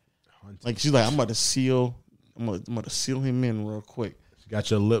for it. Like she's like, I'm about to seal him in real quick. She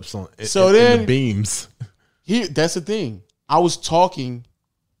got your lips on. So then the beams. That's the thing. I was talking,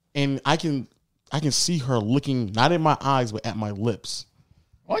 and I can see her looking not in my eyes, but at my lips.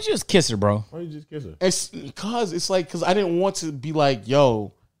 Why don't you just kiss her, bro? Why don't you just kiss her? It's because I didn't want to be like,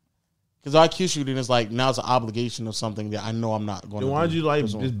 yo, because I kiss you, then it's like now it's an obligation of something that I know I'm not going to do. Why don't you like,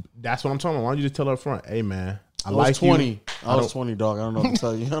 that's what I'm talking about. Why don't you just tell her up front, hey, man, I was like 20. you. I was 20, dog. I don't know what to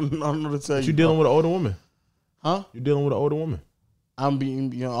tell you. I don't know what to tell you. You dealing with an older woman. Huh? You dealing with an older woman. I'm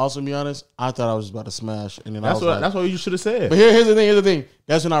being, also be honest, I thought I was about to smash. And then that's what you should have said. But here's the thing.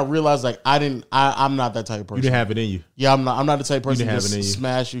 That's when I realized, like, I'm not that type of person. You didn't have it in you. Yeah, I'm not the type of person to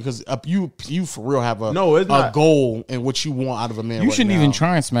smash you, because you for real have a goal and what you want out of a man. You right shouldn't now. even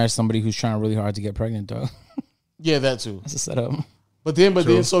try and smash somebody who's trying really hard to get pregnant, though. Yeah, that too. That's a setup. But then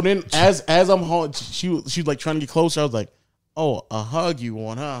as I'm home, she was like trying to get closer. I was like, oh, a hug you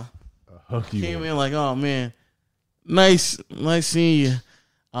want, huh? A hug you Came in like, oh man, nice seeing you.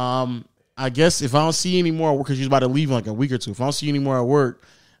 I guess if I don't see you anymore, because she's about to leave in like a week or two. If I don't see you anymore at work,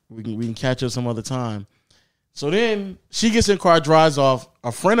 we can catch up some other time. So then she gets in the car, drives off.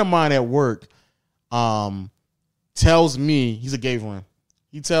 A friend of mine at work tells me, he's a gay friend.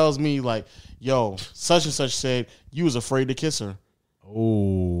 He tells me like, yo, such and such said you was afraid to kiss her.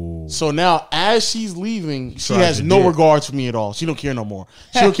 Oh. So now as she's leaving, she has no regards for me at all. She don't care no more.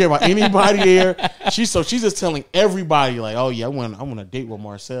 She don't care about anybody there. She's just telling everybody like, oh yeah, I went on a date with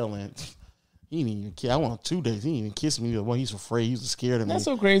Marcel, and he didn't even kiss. I went on 2 days. He didn't even kiss me. Well, he's afraid. He was scared of me. That's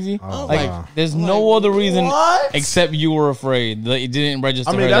so crazy. Oh, there's no other reason what? except you were afraid. It didn't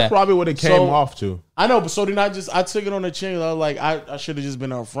register. I mean, that's probably what it came off to. I know, but so then I took it on the chin. I was like, I should have just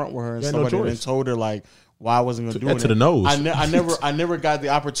been up front with her and somebody and told her like why I wasn't going to do it. To the nose. I never got the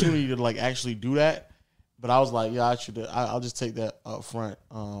opportunity to like actually do that. But I was like, yeah, I should. I'll just take that up front.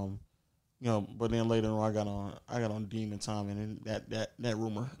 But then later on, I got on Demon Time, and then that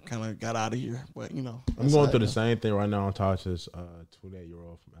rumor kind of got out of here. But I'm going through the same thing right now on Tasha's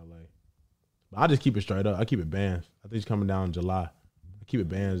 28-year-old from LA. But I just keep it straight up. I keep it bands. I think she's coming down in July. I keep it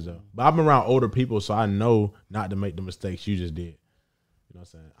bands though. But I've been around older people, so I know not to make the mistakes you just did. You know what I'm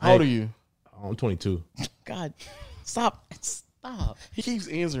saying? How old are you? I'm 22. God, stop. He keeps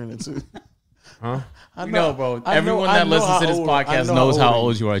answering it too. Huh? I know, bro. Everyone that listens to this podcast knows how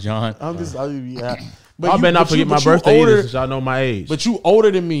old you are, John. But I better not forget my birthday either, since y'all know my age. But you older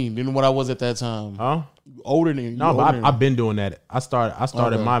than me than what I was at that time. Huh? You older than no, but I've been doing that. I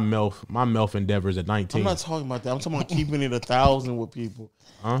started my MILF endeavors at 19. I'm not talking about that. I'm talking about keeping it 1,000 with people.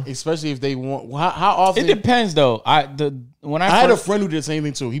 Huh? Especially if they want. How often? It depends, though. I had a friend who did the same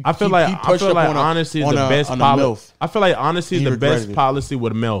thing too. I feel like honesty is the best policy. I feel like honesty is the best policy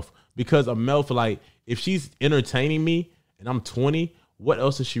with a MILF, because a MILF, like, if she's entertaining me and I'm 20, what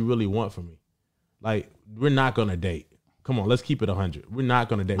else does she really want from me? Like, we're not gonna date. Come on, let's keep it 100. We're not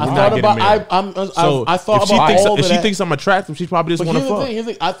gonna date. We're not getting married. I thought about all if she thinks I'm attractive, she probably just want to fuck. Here's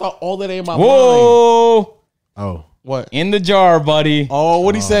the thing. I thought all that in my mind. Whoa! Oh. What? In the jar, buddy. Oh,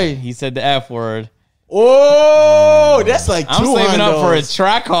 what'd he say? He said the F word. Oh, that's like I'm saving up for his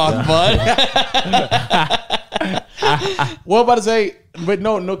track hawk, bud. What about to say? But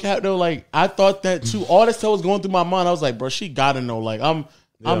no cap though. Like, I thought that too. All that stuff was going through my mind. I was like, bro, she gotta know. Like, I'm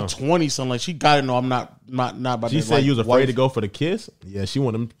 20 something. Like, she gotta know I'm not about. She said you was afraid to go for the kiss. Yeah, she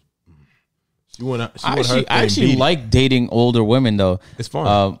want him. I actually like dating older women though. It's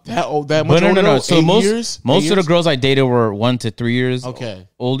fun. That much older? No. So most of the girls I dated were 1 to 3 years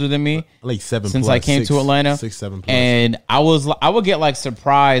older than me. Like 7 since plus, I came to Atlanta. 6, 7 plus. And I would get like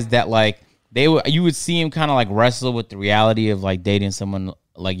surprised that like you would see him kind of like wrestle with the reality of like dating someone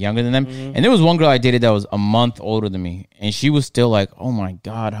like younger than them. Mm-hmm. And there was one girl I dated that was a month older than me, and she was still like, "Oh my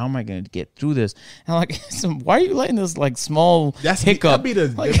God, how am I going to get through this?" And I'm like, why are you letting this like small hiccup?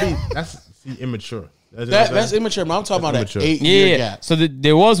 Immature. That's immature, man. I'm talking about immature. an 8-year Yeah. gap. So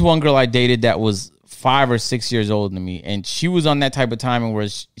there was one girl I dated that was 5 or 6 years older than me, and she was on that type of timing where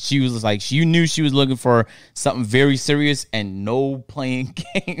she was like, you knew she was looking for something very serious and no playing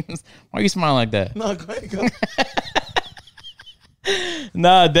games. Why are you smiling like that? No, go ahead. Go ahead.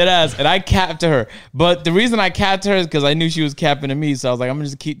 Nah, dead ass. And I capped her. But the reason I capped her is because I knew she was capping to me. So I was like, I'm going to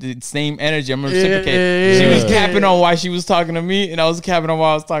just keep the same energy. I'm going to reciprocate. She was capping on why she was talking to me, and I was capping on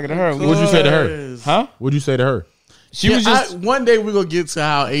why I was talking to her. What'd you say to her? Huh? What'd you say to her? She was just... one day we're going to get to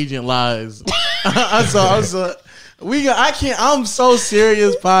how Agent lies. I'm so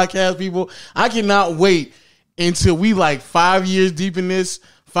serious, podcast people. I cannot wait until we like 5 years deep in this.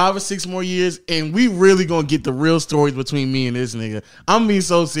 5 or 6 more years, and we really gonna get the real stories between me and this nigga. I'm being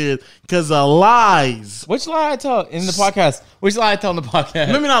so serious because the lies. Which lie I tell in the podcast? Which lie I tell in the podcast?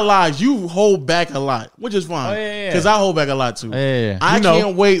 Maybe not lies. You hold back a lot, which is fine. Oh, yeah. Because I hold back a lot too. Yeah. I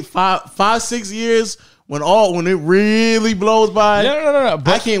can't wait 5, 6 years when it really blows by. No.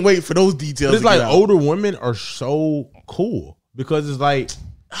 I can't wait for those details. But it's like older women are so cool because it's like.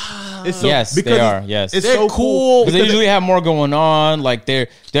 It's so, yes, they are. Yes, it's they're so cool because they usually have more going on. Like they're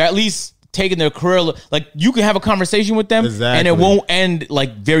at least taking their career. Like you can have a conversation with them, and it won't end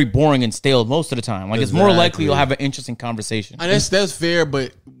like very boring and stale most of the time. Like it's more likely you'll have an interesting conversation. And that's fair,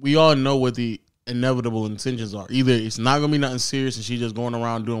 but we all know what the inevitable intentions are. Either it's not gonna be nothing serious, and she's just going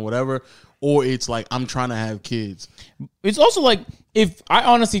around doing whatever, or it's like I'm trying to have kids. It's also like if I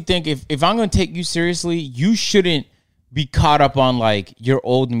honestly think if I'm going to take you seriously, you shouldn't be caught up on like you're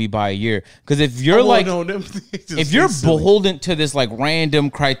older than me by a year, because if you're if you're beholden to this like random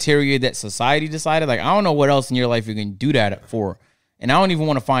criteria that society decided, like I don't know what else in your life you can do that for, and I don't even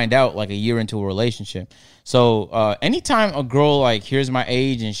want to find out like a year into a relationship. So anytime a girl like hears my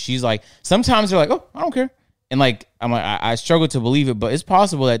age and she's like, sometimes they're like, oh, I don't care, and like I'm like I struggle to believe it, but it's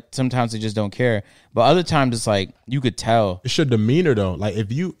possible that sometimes they just don't care. But other times it's like you could tell. It's your demeanor though. Like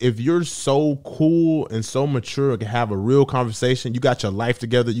if you're so cool and so mature, can have a real conversation, you got your life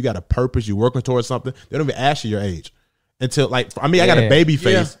together, you got a purpose, you're working towards something. They don't even ask you your age until like I got a baby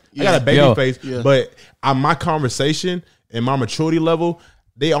face. I got a baby face, but on my conversation and my maturity level,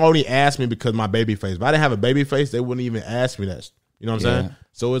 they only asked me because my baby face. If I didn't have a baby face, they wouldn't even ask me that. You know what I'm saying?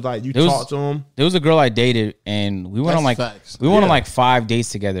 So it's like you talk to them. There was a girl I dated, and we went on like facts. on like 5 dates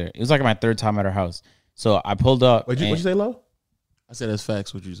together. It was like my 3rd time at her house. So I pulled up. What'd you say, Lo? I said that's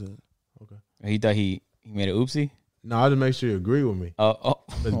facts. What you said. Okay. He thought he made an oopsie. No, I just make sure you agree with me.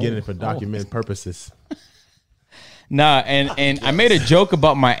 Let's get it for document purposes. Nah, and I made a joke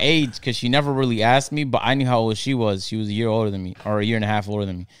about my age because she never really asked me, but I knew how old she was. She was a year older than me, or a year and a half older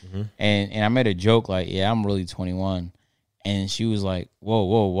than me. Mm-hmm. And I made a joke like, yeah, I'm really 21. And she was like,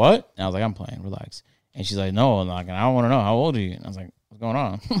 whoa, what? And I was like, I'm playing, relax. And she's like, no, like, I don't want to know, how old are you? And I was like, what's going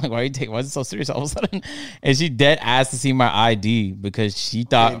on? Like, why is it so serious all of a sudden? And she dead asked to see my ID because she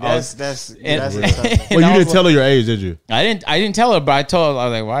thought Well, you didn't tell her your age, did you? I didn't tell her, but I told her,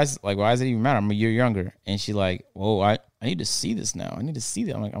 I was like, why does it even matter? I'm a year younger. And she like, whoa, I need to see this now. I need to see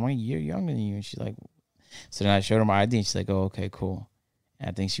that. I'm like, I'm a year younger than you. And she's like, so then I showed her my ID and she's like, oh, okay, cool. And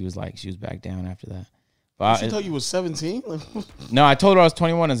I think she was back down after that. She told you was 17. No, I told her I was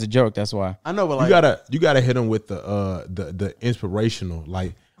 21 as a joke. That's why. I know, but like you gotta hit them with the inspirational,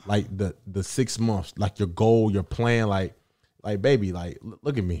 like the 6 months, like your goal, your plan, like baby, like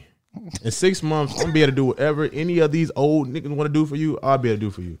look at me. In 6 months, I'm gonna be able to do whatever any of these old niggas want to do for you. I'll be able to do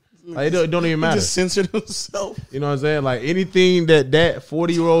for you. Like, it don't even matter. He just censored himself. You know what I'm saying? Like anything that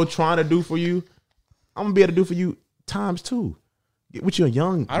 40-year-old trying to do for you, I'm gonna be able to do for you times 2. With your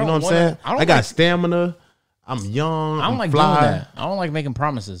young, you know what I'm saying? I got stamina. I'm young. I don't like fly. doing that. I don't like making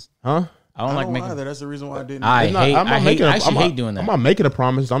promises. Huh? I don't like making. Either. That's the reason why I didn't. I hate doing that. I'm not making a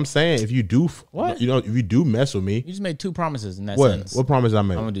promise. I'm saying if you do, what? You know, if you do mess with me, you just made 2 promises in that sentence. What promise I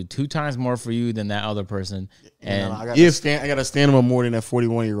made? I'm gonna do 2 times more for you than that other person. And I got to stand him more than that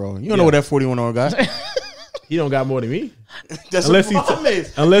 41-year-old. You don't know what that 41-year-old got. He don't got more than me. That's a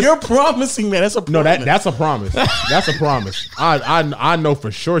promise. Unless you're promising that. That's a promise. No, that's a promise. That's a promise. I know for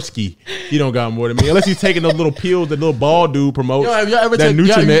sure ski he don't got more than me. Unless he's taking those little pills that little bald dude promotes. Yo, have you ever taken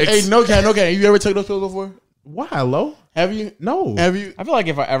Nutranex? Hey, no can. Have you ever taken those pills before? Why, Lo? Have you? No. Have you? I feel like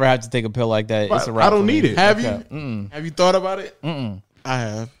if I ever have to take a pill like that, it's a wrap. I don't need it. Have you? Have you thought about it? I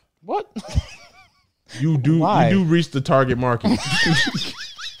have. What? You do. Why? You do reach the target market.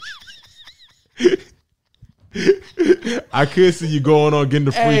 I could see you going on getting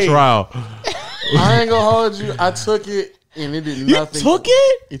the free trial. I ain't gonna hold you. I took it and it did nothing. You took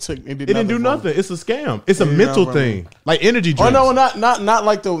it? It didn't do nothing. It's a scam. It's a mental thing, like energy drinks. Oh no, not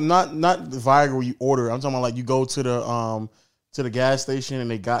like not the Viagra where you order. I'm talking about like you go to to the gas station and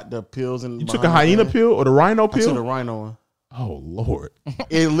they got the pills. And You took a hyena pill or the rhino I took the pill? rhino one. Oh Lord!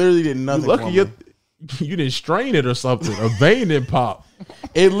 It literally did nothing. You lucky for me. you didn't strain it or something. A vein didn't pop.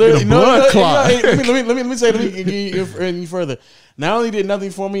 It literally Get a blood clot. Let me say. Let me get any further. Not only did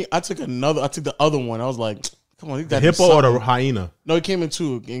nothing for me, I took the other one. I was like, come on, The hippo or the hyena? No, it came in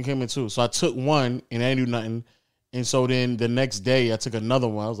two. So I took one and I didn't do nothing. And so then the next day I took another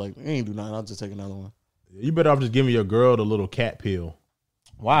one. I was like, it ain't do nothing. I'll just take another one. You better off just giving your girl the little cat pill.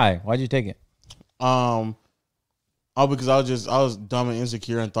 Why? Why'd you take it? Because I was dumb and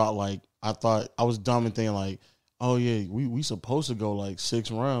insecure and thought I was dumb and thinking like, oh yeah, we supposed to go like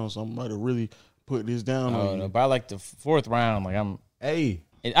 6 rounds. So I'm about to really put this down. Oh no, by like the 4th round, like Hey,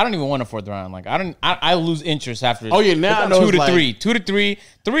 I don't even want a 4th round. Like I lose interest after. Oh yeah, now I know 2 it's to like, 3, 2 to 3.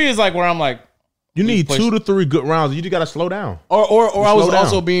 3 is like where I'm like, you need push. 2 to 3 good rounds. You just gotta slow down. Or I was slow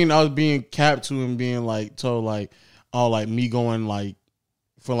down. also being capped to and being like told like, oh, like me going like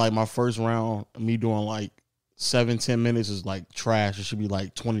for like my first round, me doing like 7-10 minutes is like trash. It should be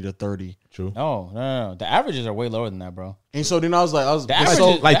like 20 to 30. True. no. The averages are way lower than that, bro. And so then I was The average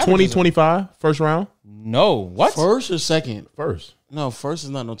so is- Like the 20, averages are- 25 first round? No, what? first or second? First. No, first is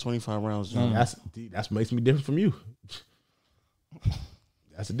not no 25 rounds. John. That's makes me different from you.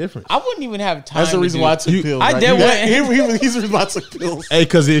 That's the difference. I wouldn't even have time. That's the to reason do- why I took pills. I right? did He's the reason why I took pills. Hey,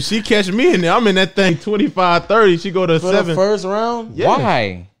 because if she catch me in there, I'm in that thing 25, 30. She go to For 7. the first round? Yeah.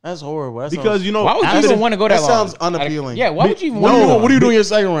 Why? That's horrible. That Because, sounds, you know, Why would you after even the- want to go that that long? sounds unappealing. Yeah, why would you even No. want what do you do in your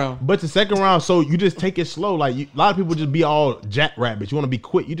second round? But the second round, so you just take it slow. Like a lot of people just be all jackrabbits. You want to be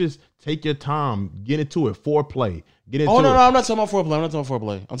quick. You just take your time, get into it, foreplay, get into Oh, no, it. I'm not talking about foreplay.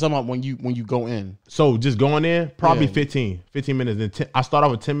 I'm talking about when you go in. So just going in, probably Yeah. 15 minutes. Then I start off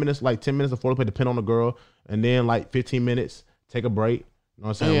with 10 minutes, like 10 minutes of foreplay, depending on the girl, and then like 15 minutes, take a break. You know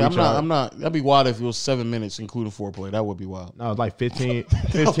what I'm saying? Yeah, Recharge. I'm not. That'd be wild if it was 7 minutes, including foreplay. That would be wild. No, it's like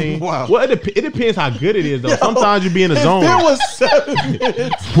 15. Wow. Well, it depends how good it is, though. Sometimes you be in the zone. There was 7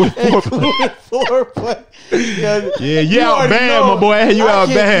 minutes With foreplay. including foreplay. Yeah, you out already bad, know. my boy. You I out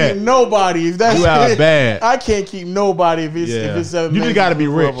can't bad. keep nobody. If that's You out bad. I can't keep nobody if it's Yeah. 7 You minutes. just got to be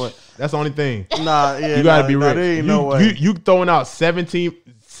including rich. foreplay. That's the only thing. Nah, yeah, You got to be rich. There ain't no way. You throwing out 7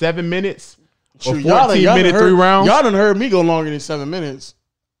 minutes or Shoot, 14 y'all done minute heard- 3 rounds? Y'all done heard me go longer than 7 minutes.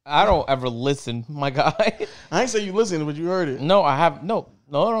 I don't ever listen, my guy. I ain't say you listened, but you heard it. No, I have no.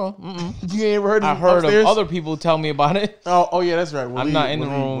 Mm-mm. You ain't ever heard it I heard upstairs? of other people tell me about it. Oh yeah, that's right. I'm not in the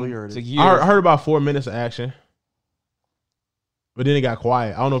room heard to it. hear. I heard about 4 minutes of action. But then it got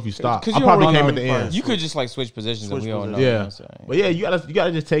quiet. I don't know if you stopped. 'Cause I you probably don't came know at the you end. You could just like switch positions, Switch and we all know. positions. you know Yeah. what I'm saying? But yeah, you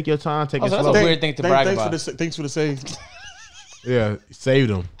gotta just take your time, take Oh, it so that's slow. a weird thing to brag about. Thanks for the save. Yeah, saved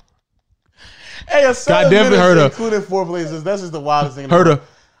them. Hey, a 7 definitely minutes heard her. including 4 places. That's just the wildest thing. in the Heard world. her.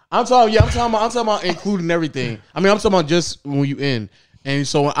 I'm talking about including everything. I mean, I'm talking about just when you in. And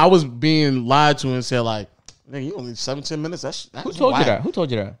so I was being lied to and said like, nigga, you only 17 minutes. That's Who told you whack. that? Who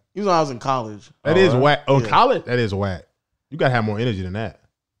told you that? You know, I was in college. That is right. whack. Oh, Yeah. college? That is whack. You gotta have more energy than that.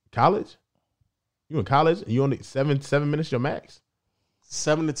 College? You in college and you only 7 minutes your max?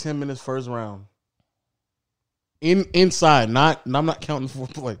 7 to 10 minutes first round. Inside, I'm not counting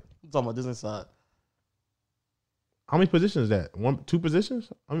foreplay. I'm talking about this inside. How many positions is that? 2 positions?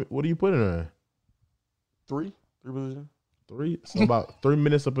 I mean, what do you put in there? 3 positions. 3? So about 3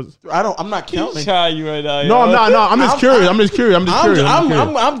 minutes of position. I'm not counting. you right now. No, I'm not. No, I'm just curious. I'm just curious.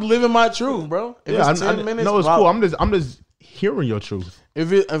 I'm living my truth, bro. If Yeah, it's 10 minutes, no, it's wow. cool. I'm just hearing your truth.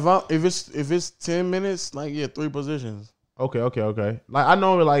 If it's 10 minutes, like 3 positions. Okay. Like I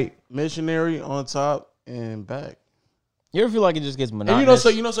know, like Missionary on top and back. You ever feel like it just gets And monotonous?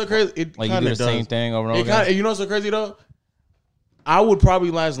 you know so crazy. It like you kind do of the does. same thing over and It over again. kinda, you know what's so crazy though? I would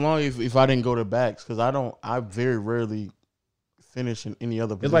probably last long if I didn't go to backs because I very rarely finish in any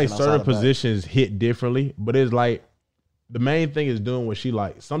other it's position. like outside certain of back. positions hit differently, but it's like the main thing is doing what she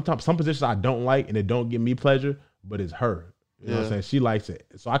likes. Sometimes some positions I don't like and it don't give me pleasure, but it's her. You know what I'm Yeah. saying? She likes it.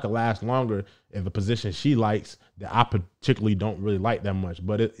 So I could last longer if a position she likes that I particularly don't really like that much.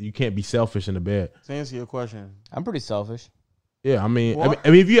 But you can't be selfish in the bed. To answer your question, I'm pretty selfish. Yeah, I mean, What?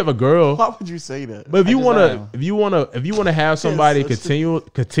 I mean, if you have a girl, why would you say that? but if you just want am. to, if you want to have somebody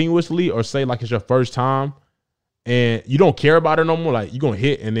such continuously, or say like it's your first time, and you don't care about her no more, like you gonna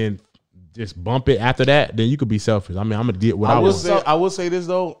hit and then just bump it after that, then you could be selfish. I mean, I'm gonna get what I want. I will say this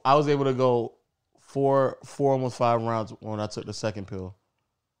though. I was able to go 4 almost 5 rounds when I took the second pill.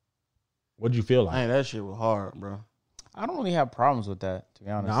 What'd you feel like? Man, that shit was hard, bro. I don't really have problems with that, to be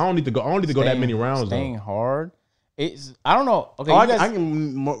honest. Nah, I don't need to go. I don't need to go that many rounds Staying though. hard. It's I don't know. Okay, Oh, you guys,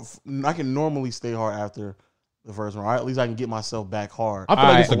 I can normally stay hard after the first round. Right? At least I can get myself back hard. I feel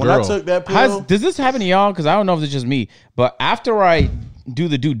like it's a When I girl. took that pill, Does this happen to y'all? Because I don't know if it's just me, but after I do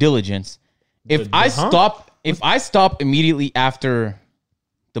the due diligence, if I stop immediately after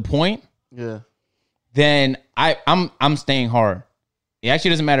the point, yeah, then I'm staying hard. It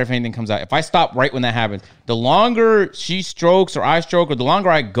actually doesn't matter if anything comes out. If I stop right when that happens, the longer she strokes or I stroke, or the longer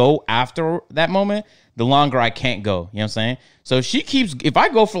I go after that moment, the longer I can't go. You know what I'm saying? So if I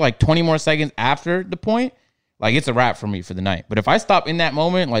go for like 20 more seconds after the point, like it's a wrap for me for the night. But if I stop in that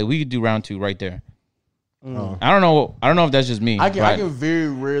moment, like we could do round 2 right there. I don't know if that's just me. I can very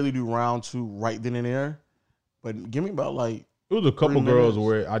rarely do round 2 right then and there. But give me about like It was a couple 3 girls minutes.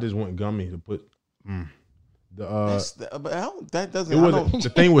 where I just went gummy to put. But that doesn't. It wasn't. The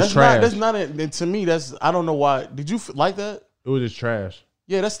thing was trash. That's not it. To me, I don't know why. Did you like that? It was just trash.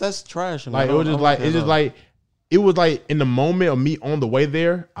 Yeah, that's trash. Like it was just like it's just like it was like in the moment of me on the way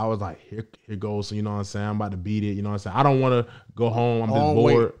there, I was like, here goes. So you know what I'm saying? I'm about to beat it. You know what I'm saying? I don't want to go home. I'm just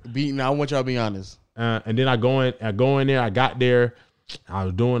bored. Now I want y'all to be honest. And then I go in there. I got there. I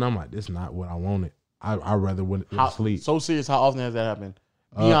was doing. I'm like, this is not what I wanted. I rather went to sleep. So serious. How often has that happened?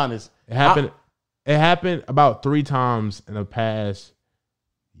 Be honest. It happened. It happened about 3 times in the past,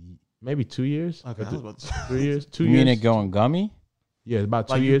 maybe 2 years. Okay, I was about to- 3 years. 2 You years. mean it going gummy? Yeah, it's about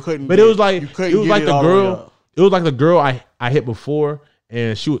 2 Like, you years. couldn't But get- it was like you it couldn't was get like it the all the way girl. up. It was like the girl I hit before,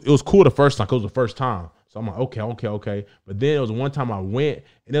 and it was cool the first time because it was the first time. So I'm like, okay. But then it was one time I went,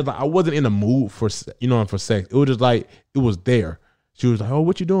 and it was like I wasn't in the mood for sex. It was just like it was there. She was like, "Oh,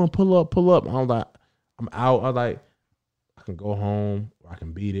 what you doing? Pull up." I was like, "I'm out." I was like, I can go home or I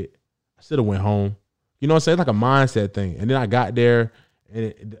can beat it. I should have went home. You know what I'm saying? It's like a mindset thing. And then I got there,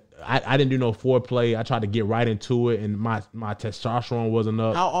 and I didn't do no foreplay. I tried to get right into it, and my testosterone wasn't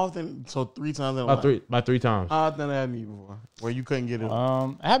up. How often? So 3 times in a month. About three times. How often that happened to you before? Where you couldn't get it? It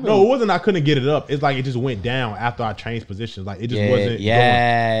happened. No, it wasn't. I couldn't get it up. It's like it just went down after I changed positions. Like it just wasn't.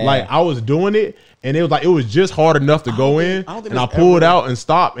 Yeah. Going. Like I was doing it, and it was just hard enough to go in, I don't think and I it's pulled ever- out and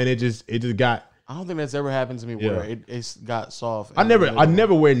stopped, and it just got. I don't think that's ever happened to me where Yeah. it got soft. I never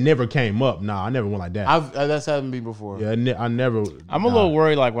where it never came up. Nah, I never went like that. That's happened to me before. Yeah, I never. I'm a little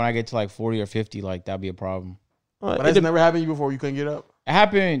worried, like when I get to like 40 or 50, like that'd be a problem. But that's never happened to you before. You couldn't get up. It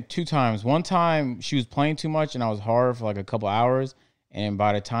happened 2 times. One time she was playing too much and I was hard for like a couple hours. And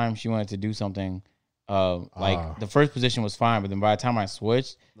by the time she wanted to do something, the first position was fine, but then by the time I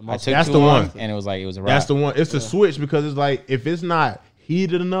switched, I took That's too the long, one. and it was like it was a wrap. That's the one. It's the switch because it's like if it's not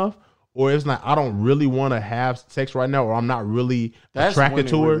heated enough, or it's not. I don't really want to have sex right now, or I'm not really That's attracted when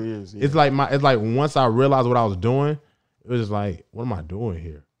to it her. really is, yeah. It's like once I realized what I was doing, it was just like, what am I doing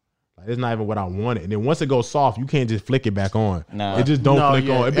here? Like it's not even what I wanted. And then once it goes soft, you can't just flick it back on. No. It just don't flick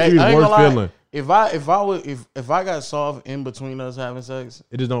on. It Hey, be the I ain't gonna worst lie. feeling. If I got soft in between us having sex,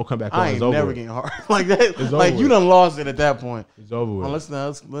 It just don't come back on. I ain't It's over. never getting hard like that. It's Like over you done lost it at that point. It's over with.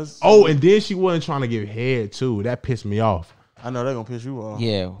 Let's. Oh, and then she wasn't trying to give head too. That pissed me off. I know they're gonna piss you off.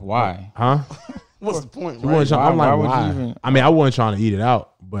 Yeah, why? Huh? What's the point? She Right? wasn't trying, I'm Why like, would you why? even- I mean, I wasn't trying to eat it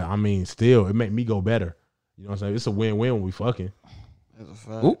out, but I mean, still, it made me go better. You know what I'm saying? It's a win-win when we fucking. That's a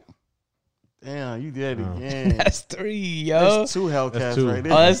fact. Ooh. Damn, you did it again. That's 3, yo. That's 2 Hellcats That's 2. right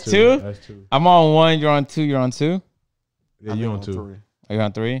there. Oh, that's 2? That's 2. I'm on 1. You're on 2. You're on 2. Yeah, I you think on I'm 2. 3. Are you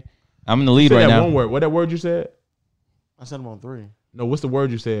on 3? I'm in the lead Say right that now. one word. What that word you said? I said I'm on 3. No, what's the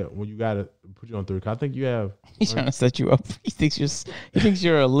word you said when you got to put you on 3? 'Cause I think you have. He's trying to set you up. He thinks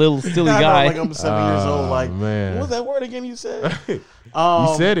you're a little silly I know, guy. like I'm 7 years old. Like, man. what was that word again? You said. You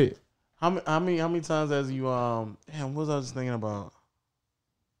said it. How many times has you Damn, what was I just thinking about?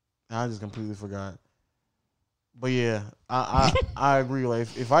 I just completely forgot. But yeah, I agree. Like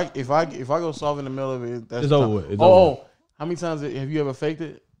if I go soft in the middle of it, that's It's over with. It's oh, over. how many times have you ever faked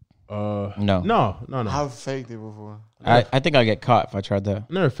it? No. I've faked it before. I think I'll get caught if I tried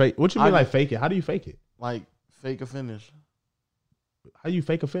that. Never fake. What you mean like fake it? How do you fake it? Like fake a finish. How do you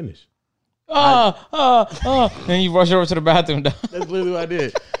fake a finish? Then you rush over to the bathroom. That's literally what I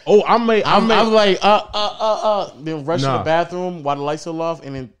did. Oh, I was like then rush to Nah. the bathroom while the lights are off,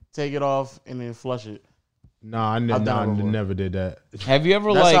 and then take it off and then flush it. Nah, I I've done it before. never did that. Have you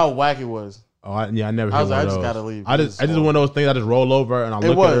ever That's like? how whack it was. Oh, I never. I was hit like, one I just of those. gotta leave. I just one of those things. I just roll over and I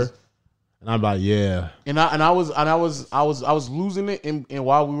look at her, and I'm like, yeah. And I was losing it, and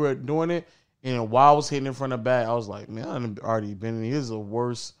while we were doing it, and while I was hitting in front of the back, I was like, man, I've already been in. This is the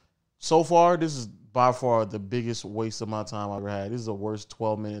worst so far. This is by far the biggest waste of my time I've ever had. This is the worst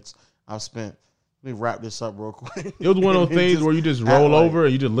 12 minutes I've spent. Let me wrap this up real quick. It was one of those things Just where you just act roll like- over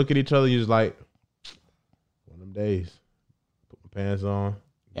and you just look at each other. You just like one of them days. Put my pants on.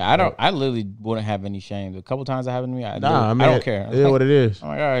 Yeah, I literally wouldn't have any shame. A couple times that happened to me. I Nah, I mean, don't care. It is what it is. I'm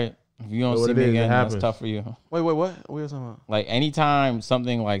like, all right. If you don't What see it me is, it again, that's happens. tough for you. Wait, what? What are you talking about? Like anytime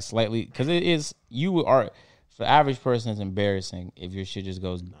something like slightly, because it is, you are, for the average person, it's embarrassing if your shit just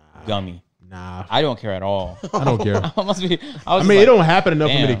goes gummy. Nah, I don't care at all. I don't care. I must be. I mean, it don't happen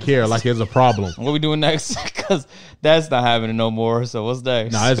enough for me damn. to care. Like, it's a problem. What we doing next? Because that's not happening no more. So what's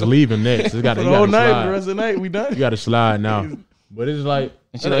next? Nah, it's leaving next. It's got For to the whole night, the slide. rest of the night, we done. You got to slide now. But it's like,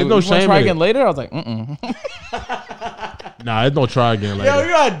 And she's there's like, no "You wanna shame try in again it. later?" I was like, "Mm." Nah, it's no try again later. Yo, you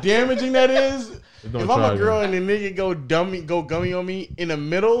know how damaging that is? no If I'm try a girl and the nigga go gummy on me in the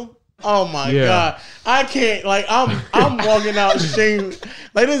middle, oh my Yeah. god, I can't. Like I'm walking out shame.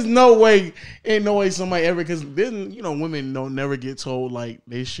 Like there's no way, ain't no way somebody ever, because then women don't never get told like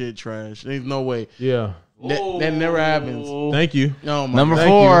they shit trash. There's no way Yeah. that never happens. Thank you. Oh my Number god.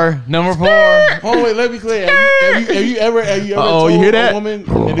 Thank 4. Number 4. Oh wait, let me clear. Have you ever Uh-oh, told you hear that? a woman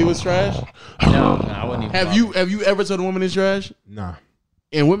that it was trash? No, I wouldn't even. Have you ever told a woman it's trash? Nah.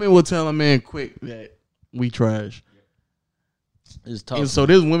 And women will tell a man quick that we trash. It's tough. And so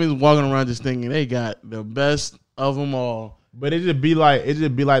there's women walking around just thinking they got the best of them all. But it just be like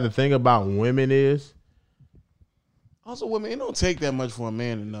the thing about women is Also, women, it don't take that much for a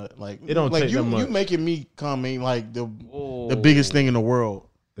man to nut. Like It don't like take you, that much. You making me come ain't like the biggest thing in the world.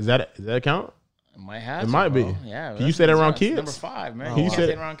 does that count? It might have. It to, might bro. be. Yeah. Can you say that around kids? Number 5, man. Oh, You wow. can't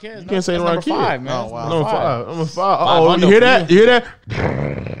say it around kids. You can't say it That's around number kids. 5, man. Oh, That's wow. number I'm 5. a 5. Oh, Five you hear hundo that? for You hear that?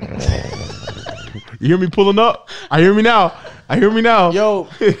 You hear me pulling up? I hear me now. Yo,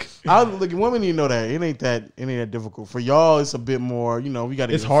 women need to know that it ain't that difficult. For y'all, it's a bit more. We got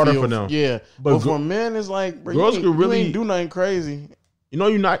to. It's harder for them. Yeah, But but for men, it's like bro, girls you could really- ain't do nothing crazy.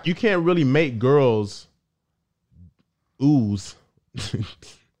 You can't really make girls ooze.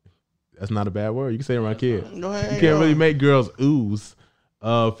 That's not a bad word. You can say it around kids. Go ahead. You can't really make girls ooze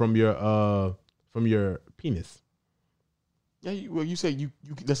from your penis. Yeah, you say you.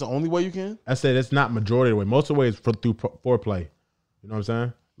 That's the only way you can. I said it's not majority of the way. Most of the way is through foreplay. You know what I'm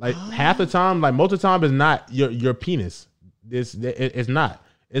saying? Like half the time, like most of the time, it's not your penis. It's not.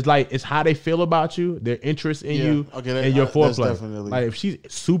 It's like it's how they feel about you, their interest in you, Okay, and your that's foreplay. definitely. Like if she's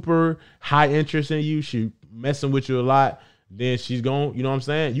super high interest in you, she messing with you a lot, then she's going. You know what I'm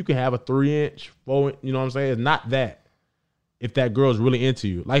saying? You can have a 3-inch, 4. You know what I'm saying? It's not that. If that girl's really into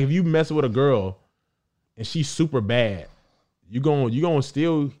you, like if you messing with a girl and she's super bad, you gonna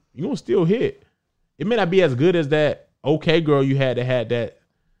still hit. It may not be as good as that okay girl you had that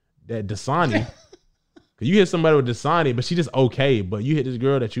Dasani. Cause you hit somebody with Dasani, but she just okay. But you hit this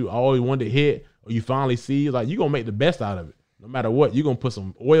girl that you always wanted to hit, or you finally see, like you gonna make the best out of it. No matter what, you gonna put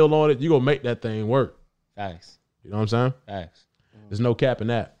some oil on it. You gonna make that thing work. Facts. You know what I'm saying? Facts. There's no cap in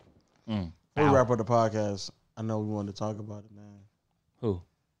that. Before we wrap up the podcast, I know we wanted to talk about it, man. Who?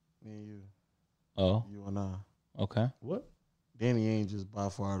 Me and you, Oh, you and I. okay. What? Danny Ainge is by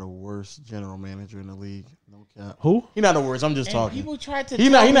far the worst general manager in the league. No cap. Who? He not the worst. I'm just And talking. people tried to. He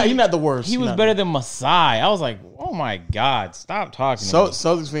tell not me the worst. He was not better than Masai. I was like, oh my god, stop talking. So to me.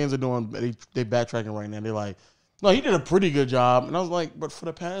 Celtics fans are doing. They backtracking right now. They're like, no, he did a pretty good job. And I was like, but for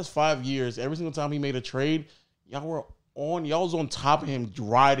the past 5 years, every single time he made a trade, y'all was on top of him,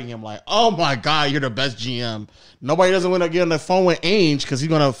 riding him like, oh my god, you're the best GM. Nobody doesn't want to get on the phone with Ainge because he's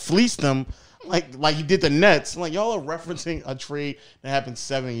gonna fleece them. Like he did the Nets. Like y'all are referencing a trade that happened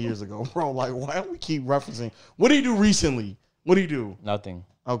 7 years ago, bro. Like why don't we keep referencing? What did he do recently? What did he do? Nothing.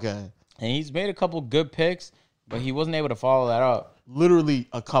 Okay, And he's made a couple good picks, but he wasn't able to follow that up. literally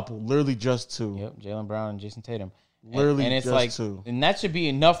a couple, literally just two. Yep, Jaylen Brown and Jason Tatum. Literally and it's just like, two. and that should be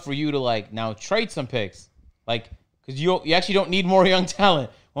enough for you to like now trade some picks, like because you actually don't need more young talent.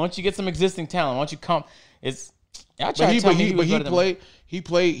 Why don't you get some existing talent? Why don't you come? It's y'all try to tell me was better than- he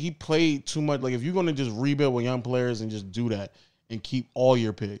played too much. Like if you're gonna just rebuild with young players and just do that and keep all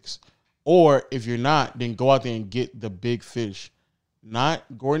your picks, or if you're not, then go out there and get the big fish. Not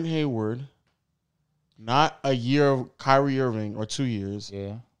Gordon Hayward, not a year of Kyrie Irving or 2 years.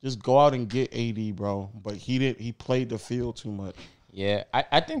 Yeah. Just go out and get AD, bro. But he played the field too much. Yeah,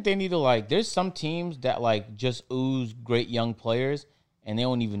 I think they need to like. There's some teams that like just ooze great young players and they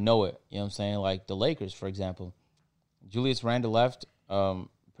don't even know it. You know what I'm saying? Like the Lakers, for example. Julius Randle left.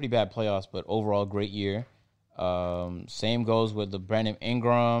 Pretty bad playoffs, but overall great year. Same goes with the Brandon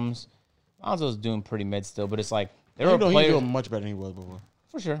Ingrams. Lonzo's doing pretty mid still, but it's like there are He's players doing much better than he was before.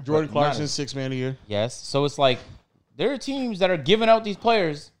 for sure. Jordan but not Clarkson, as- 6 man of the year. Yes. So it's like there are teams that are giving out these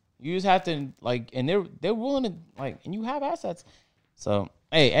players. You just have to like, and they're willing to like, and you have assets. So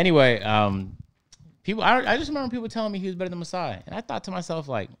hey, anyway, people. I just remember people telling me he was better than Masai, and I thought to myself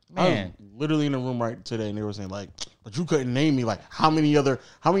like, I man, was literally in the room right today, and they were saying like, "But you couldn't name me like how many other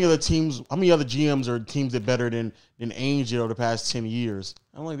GMs or teams did better than Ainge did over the past 10 years."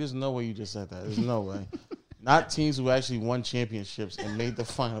 I'm like, there's no way you just said that. There's no way. Not teams who actually won championships and made the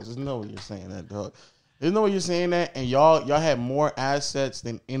finals. There's no way you're saying that, dog. There's no way you're saying that. And y'all had more assets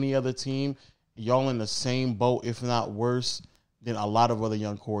than any other team. Y'all in the same boat, if not worse, than a lot of other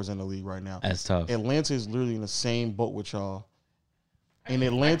young cores in the league right now. That's tough. Atlanta is literally in the same boat with y'all. And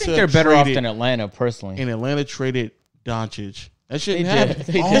Atlanta, I think they're better off than Atlanta, personally. And Atlanta traded Doncic. That shouldn't They did. happen.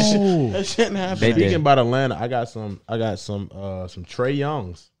 They did. That shouldn't happen. They did. Speaking about Atlanta, I got some Trae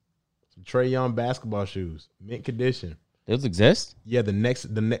Youngs, some Trae Young basketball shoes, mint condition. Those exist? Yeah, the next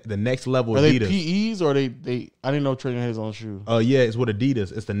level Are they Adidas. PEs or they? I didn't know Trae Young had his own shoe. Yeah, it's with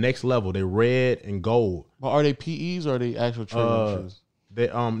Adidas. It's the next level. They red and gold. But are they PEs or are they actual Trae Young shoes? They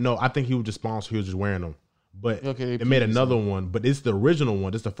no, I think he was just sponsored. He was just wearing them. But Okay, they made PEs. another one. But it's the original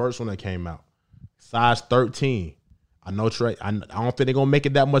one. This is the first one that came out. Size 13. I know Trae. I don't think they're gonna make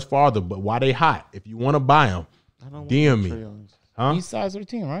it that much farther. But why they hot? If you want to buy them, I don't DM want me. Trae Youngs. huh? He's size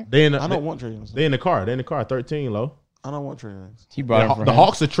 13, right? They in the, I don't want Trae Youngs. they in the car. They in the car. 13 low. I don't want Trae Youngs. He brought him for The him.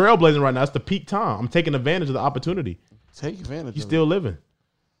 Hawks are trailblazing right now. It's the peak time. I'm taking advantage of the opportunity. Take advantage. He's of still it. living.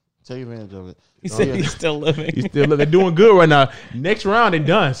 Take advantage of it. He said yeah. he's still living. He's still living. They're doing good right now. Next round, they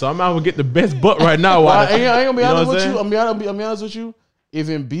done. So I'm out to get the best butt right now. Well, While I ain't gonna be you know honest what with I'm you. saying? I'm be honest with you. If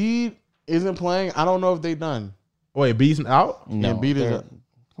Embiid isn't playing, I don't know if they done. Wait, Beast out? No, Embiid is they're-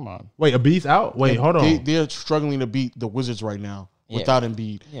 come on. Wait, a Beast out? Wait, hold on. They're struggling to beat the Wizards right now Yeah. without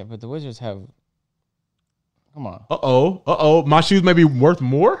Embiid. Yeah, but the Wizards have. Come on. Uh-oh. My shoes may be worth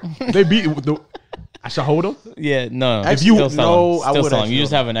more? They beat the... I should hold them? Yeah, no. Actually, still no, sell them. I Still would sell them. actually You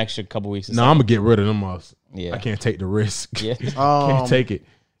just hold have an extra couple weeks to No, sell I'm going to get rid of them. Muffs. Yeah. I can't take the risk. Yeah. Can't take it.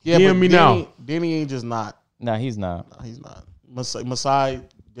 Yeah, DM but me now. Danny ain't just not. No, he's not. He's not. Masai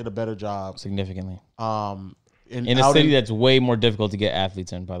did a better job. Significantly. In In a city that's way more difficult to get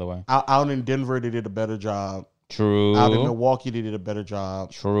athletes in, by the way. out in Denver, they did a better job. True. Out in Milwaukee, they did a better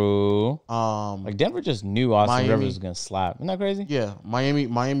job. True. Like Denver just knew Austin Miami. Rivers was gonna slap. Isn't that crazy? Yeah, Miami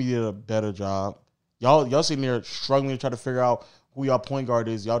did a better job. Y'all sitting there struggling to try to figure out who y'all point guard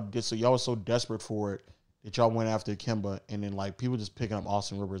is. Y'all were so desperate for it that y'all went after Kemba, and then like people just picking up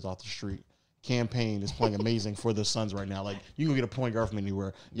Austin Rivers off the street. Campaign is playing amazing for the Suns right now. Like you can get a point guard from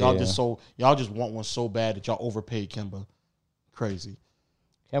anywhere. Y'all just want one so bad that y'all overpaid Kemba. Crazy.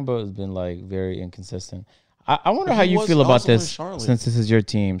 Kemba has been like very inconsistent. I wonder But how he you was feel about also in this Charlotte. since this is your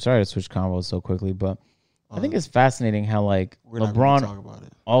team. Sorry to switch combos so quickly, but I think it's fascinating how like We're not going to LeBron talk about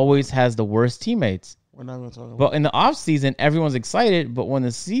it. always has the worst teammates. We're not going to talk about But in the offseason, everyone's excited. But when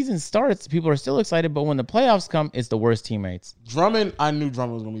the season starts, people are still excited. But when the playoffs come, it's the worst teammates. it. Drummond. I knew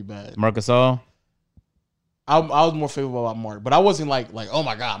Drummond was going to be bad. Marc Gasol. I was more favorable about Mark, but I wasn't like oh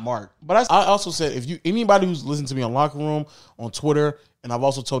my god, Mark. But I also said if you anybody who's listened to me on Locker Room, on Twitter, and I've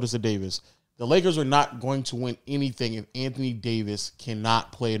also told this to Davis, the Lakers are not going to win anything if Anthony Davis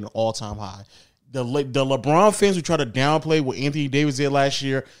cannot play at an all-time high. The LeBron fans who try to downplay what Anthony Davis did last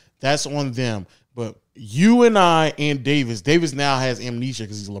year, that's on them. But you and I and Davis now has amnesia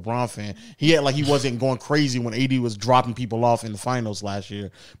because he's a LeBron fan. He had like he wasn't going crazy when AD was dropping people off in the finals last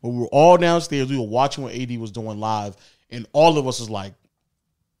year. But we were all downstairs. We were watching what AD was doing live, and all of us was like,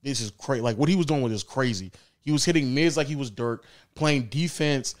 "This is crazy!" Like what he was doing was just crazy. He was hitting mids like he was Dirk, playing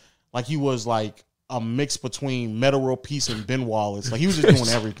defense like he was like a mix between Metta World Peace and Ben Wallace. Like he was just doing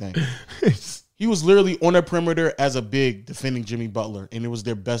everything. He was literally on the perimeter as a big defending Jimmy Butler, and it was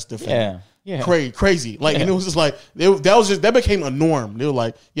their best defender. Yeah. Crazy. Like, and it was just like that became a norm. They were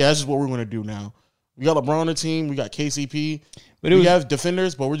like, "Yeah, that's just what we're going to do now." We got LeBron on the team. We got KCP. But We have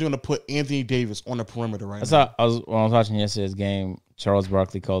defenders, but we're going to put Anthony Davis on the perimeter right now. When I was watching yesterday's game, Charles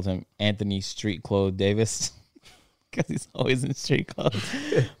Barkley called him Anthony Street Clothes Davis because he's always in street clothes.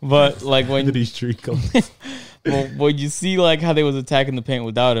 But like when These street codes. when you see like how they was attacking the paint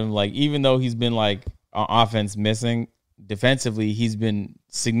without him, like even though he's been like on offense missing, defensively he's been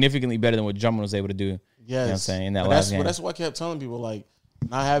significantly better than what Drummond was able to do. Yes. You know what I'm saying? In that But last game. But that's what I kept telling people, like,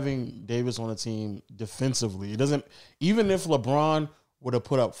 not having Davis on the team defensively. It doesn't, even if LeBron would have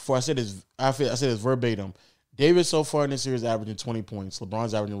put up, I said this verbatim, Davis so far in this series averaging 20 points.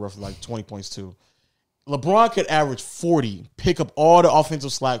 LeBron's averaging roughly like 20 points too. LeBron could average 40, pick up all the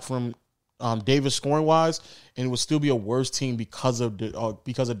offensive slack from Davis scoring wise, and it would still be a worse team because of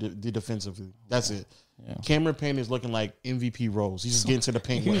the defensively. That's it. Yeah. Cameron Payne is looking like MVP Rose. He's just getting to the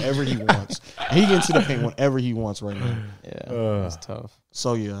paint whenever he wants. He gets to the paint whenever he wants right now. Yeah, that's tough.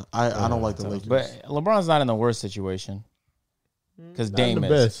 So yeah, I don't like the Lakers. But LeBron's not in the worst situation because Dame the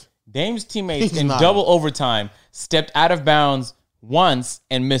is. best. Dame's teammates He's in not. double overtime stepped out of bounds once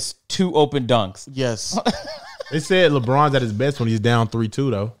and missed 2 open dunks. Yes, They said LeBron's at his best when he's down 3-2,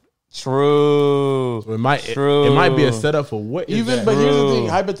 though. True. So it might be a setup for what is Even that? but here's the thing.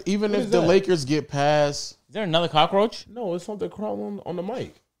 What Even if is the that? Lakers get past, Is there another cockroach? No, it's something crawling on the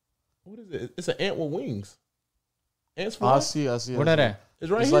mic. What is it? It's an ant with wings. Ants I fly? see. Where that at? It's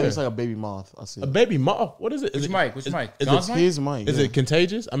right It's here. like a baby moth. I see. A baby moth. What is it? Is Which it mic? Which mic? Is John's it, mic? His mic. is it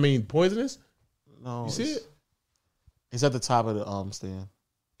contagious? I mean, poisonous? No, You see it? It's at the top of the stand.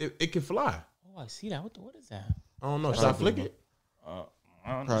 It can fly. Oh, I see that. What is that? I don't know. Should I flick it? I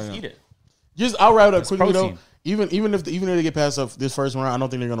don't Probably know. not. Eat it. Just I'll wrap it up It's quickly protein. though. Even if they get past this first round, I don't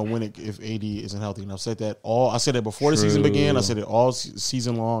think they're gonna win it if AD isn't healthy. And I've said that I said that before the season began. I said it all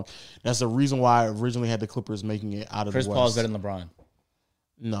season long. That's the reason why I originally had the Clippers making it out of Chris the West. Paul is better than LeBron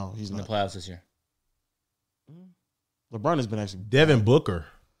No, he's in the not. playoffs this year. LeBron has been actually. Devin Booker.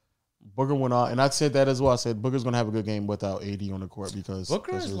 Booker went out, and I said that as well. I said Booker's gonna have a good game without AD on the court because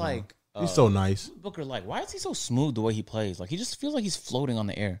Booker that's is his like He's so nice. Booker. Like, why is he so smooth the way he plays? Like, he just feels like he's floating on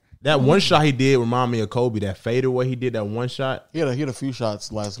the air. That one shot he did remind me of Kobe. That fadeaway he did that one shot. He had a few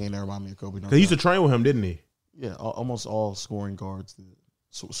shots last game that remind me of Kobe. Because he used to train with him, didn't he? Yeah, almost all scoring guards,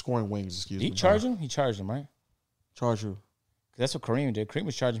 scoring wings. Excuse Did he me. charge him? He charged him, right? Charge who? 'Cause that's what Kareem did. Kareem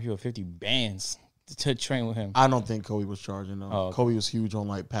was charging people 50 bands to train with him. I don't think Kobe was charging. No, Oh, okay. Kobe was huge on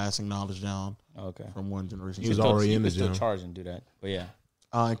like passing knowledge down Okay. from one generation. He was to already You in the could still gym. charge and do that. But yeah,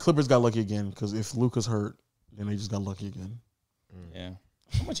 and Clippers got lucky again because if Luka's hurt, then they just got lucky again. yeah.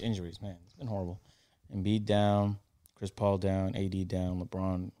 So much injuries, man. It's been horrible. Embiid down, Chris Paul down, AD down,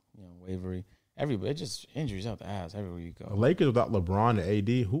 LeBron, wavery. Everybody, just injuries out the ass everywhere you The go. Lakers without LeBron and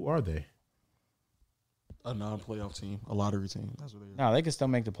AD, who are they? A non-playoff team, a lottery team. That's what they are. No, they can still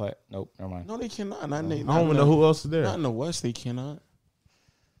make the play. Nope, never mind. No, they cannot. I don't even know who else is there. Not in the West, they cannot.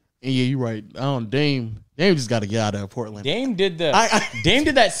 And yeah, you're right. Dame just got to get out of Portland. Dame did I- Dame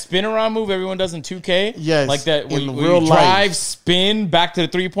did that spin around move everyone does in 2K. Yes, like that when in you real drive, life. spin back to the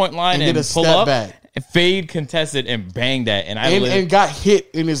 3-point line And and, did a pull step up, back. and fade, contested, and bang that. And and got hit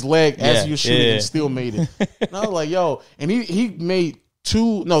in his leg as Yeah, he was shooting yeah. and still made it. And I was like, yo, and he made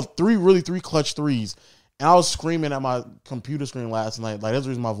three clutch threes. And I was screaming at my computer screen last night. Like, that's the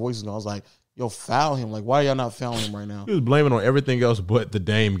reason my voice is going. I was like, yo, foul him. Like, why are y'all not fouling him right now? He was blaming on everything else but the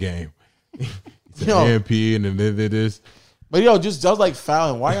Dame game. He said Yo. AMP and then they did this. But yo, just like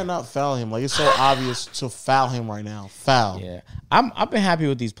foul him. Why y'all not fouling him? Like, it's so obvious to foul him right now. Foul. Yeah, I've been happy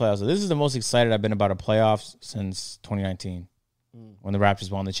with these playoffs. This is the most excited I've been about a playoffs since 2019 when the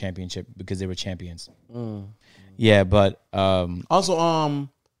Raptors won the championship because they were champions. Yeah, but Also,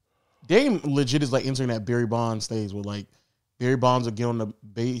 Dame legit is like entering that Barry Bonds stage where like Barry Bonds would get on the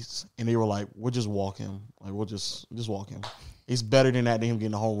base and they were like, we'll just walk him. Like, we'll just walk him. It's better than that than him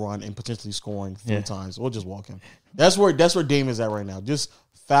getting a home run and potentially scoring three times. We'll just walk him. That's where Dame is at right now. Just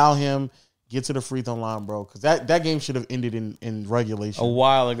foul him, get to the free throw line, bro. Because that game should have ended in regulation. a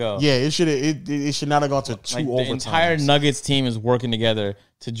while ago, Yeah, it should have. It should not have gone to two like the overtimes. entire Nuggets team is working together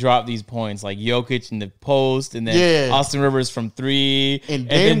to drp these points, like Jokic in the post, and then Yeah. Austin Rivers from three, And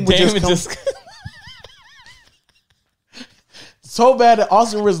then Dame would Dame just would come- So bad that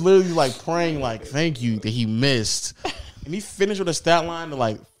Austin was literally like praying, like, thank you that he missed. And he finished with a stat line of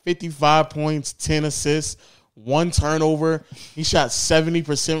like 55 points, 10 assists, 1 turnover. He shot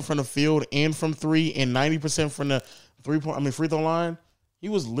 70% from the field and from three and 90% from the free throw line. He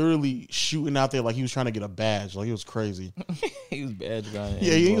was literally shooting out there like he was trying to get a badge. Like, it was crazy. he was badge grinding.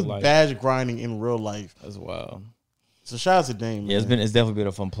 Yeah, in he real was life badge grinding in real life. as well. So shout out to Dame. Yeah, man. it's definitely been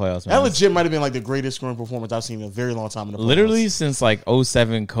a fun playoffs, man. That legit might have been like the greatest scoring performance I've seen in a very long time in the playoffs. Literally since like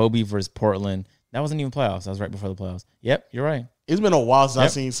 07 Kobe versus Portland. That wasn't even playoffs. That was right before the playoffs. Yep, you're right. It's been a while since I've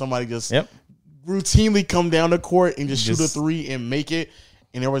Yep. seen somebody just Yep. routinely come down the court and just shoot a Just- three and make it.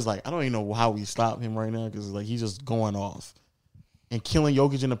 And everybody's like, I don't even know how we stop him right now because like he's just going off and killing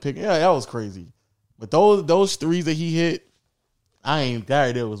Jokic in the pick. Yeah, that was crazy. But those threes that he hit,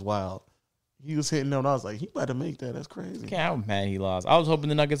 it was wild. He was hitting them. And I was like, he about to make that. That's crazy. Okay, I'm mad he lost. I was hoping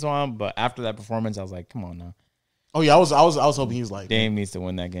the Nuggets won, but after that performance, I was like, come on now. Oh yeah, I was hoping he was like, Dame needs to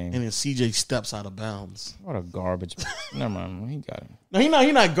win that game. and then CJ steps out of bounds. What a garbage. Never mind. He got it. No,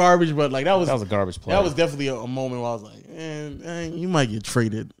 he not garbage, but like that was a garbage play. That was definitely a moment where I was like, you might get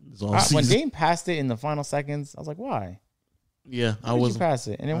traded. This all When season. Dame passed it in the final seconds, I was like, why? Yeah, I Why did was. you pass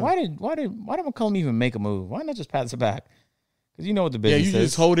it? And then why did McCollum even make a move? Why not just pass it back? Because you know what the Yeah, business you is.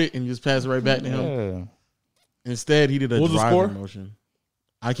 just hold it and just pass it right back to him. Yeah. Instead, he did a What was the score? driving motion.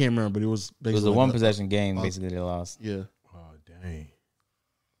 I can't remember, but it was basically It was a like one possession game. Basically, they lost. Yeah, Oh, dang.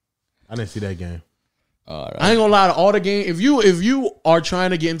 I didn't see that game. All right. I ain't gonna lie to all the game. If you are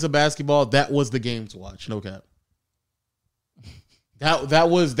trying to get into basketball, that was the game to watch. No cap.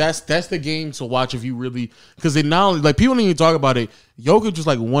 That's the game to watch if you really, because they not only, like, people don't even talk about it. Jokic just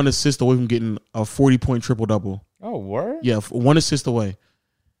like 1 assist away from getting a 40-point triple double. Oh, word? Yeah, 1 assist away.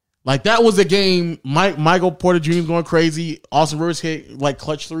 Like, that was a game. Michael Porter Jr. was going crazy. Austin Rivers hit like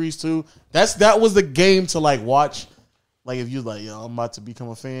clutch threes too. That was the game to like watch. Like, if you like, yo, I'm about to become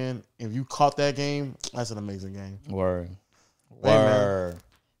a fan. If you caught that game, that's an amazing game. Word. Hey,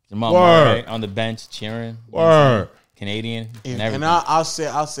 Jamal Word. Murray on the bench cheering. Word. Canadian and And everything. I'll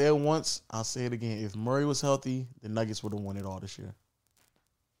say it once. I'll say it again. If Murray was healthy, the Nuggets would have won it all this year.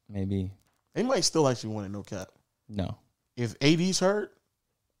 Maybe. They might still actually win it, no cap. No. If AD's hurt,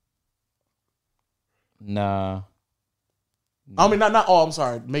 Nah. I mean not. Oh, I'm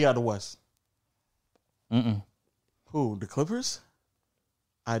sorry. Make it out of the West. Mm-mm. Who? The Clippers?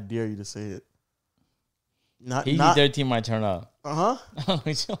 I dare you to say it. Not. Their team might turn up.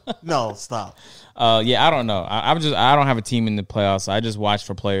 No, stop. Yeah, I don't know. I don't have a team in the playoffs. So I just watch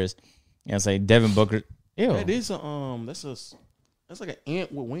for players. And say Devin Booker. Ew. That is that's like an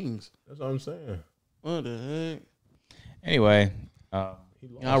ant with wings. That's what I'm saying. What the heck? Anyway, I'll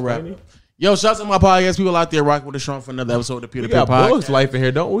wrap it. Yo, shout out to my podcast people out there rocking with the Strong for another episode of the Peer to We Peer got Bugs Podcast. Life in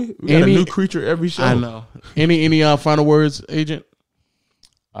here, don't we? We got a new creature every show. I know. Any final words, Agent?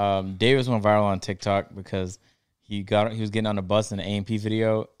 Davis went viral on TikTok because he was getting on the bus in an A&P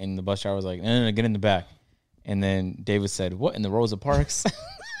video, and the bus driver was like, no, get in the back. And then Davis said, what, in the Rosa Parks?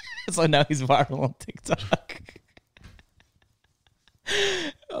 So now he's viral on TikTok.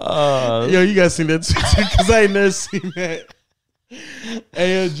 Yo, you guys seen that too? Because I ain't never seen that.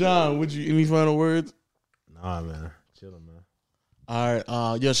 Hey, John, any final words? Nah, man. Chilling, man. All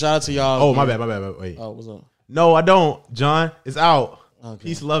right. Yo, shout out to y'all. Oh, my bad. Wait. Oh, what's up? No, I don't, John. It's out. Okay.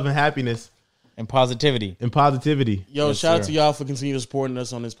 Peace, love, and happiness. And positivity. And positivity. Yo, Yes, shout out sir. to y'all for continuing supporting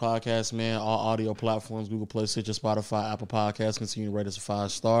us on this podcast, man. All audio platforms, Google Play, Stitcher, Spotify, Apple Podcasts. Continue to rate us a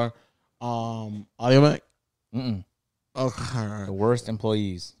 5-star. Audio Mac? Mm-mm. Okay, all right. The worst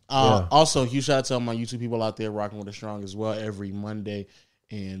employees. Yeah. Also, huge shout out to all my YouTube people out there rocking with the Strong as well every Monday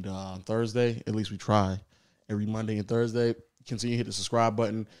and Thursday. At least we try. Every Monday and Thursday. Continue to hit the subscribe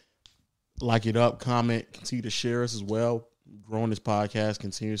button. Like it up, comment, continue to share us as well. Growing this podcast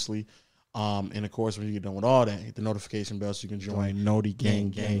continuously. And of course, when you get done with all that, hit the notification bell so you can join Noti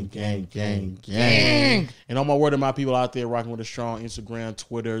Gang. And all my word of my people out there rocking with the Strong, Instagram,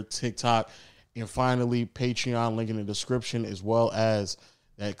 Twitter, TikTok, and finally Patreon, link in the description, as well as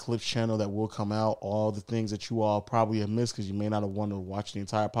that Clips channel that will come out. All the things that you all probably have missed because you may not have wanted to watch the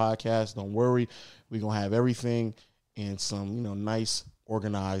entire podcast. Don't worry, we're gonna have everything and some nice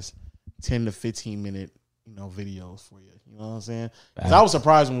organized 10 to 15 minute videos for you. You know what I'm saying? 'Cause I was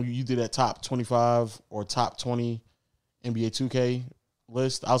surprised when you did that top 25 or top 20 NBA 2K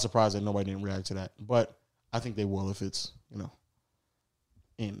list. I was surprised that nobody didn't react to that, but I think they will if it's in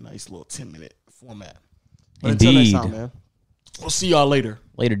a nice little 10-minute format. But until next Indeed. time, man, we'll see y'all later.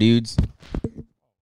 Later, dudes.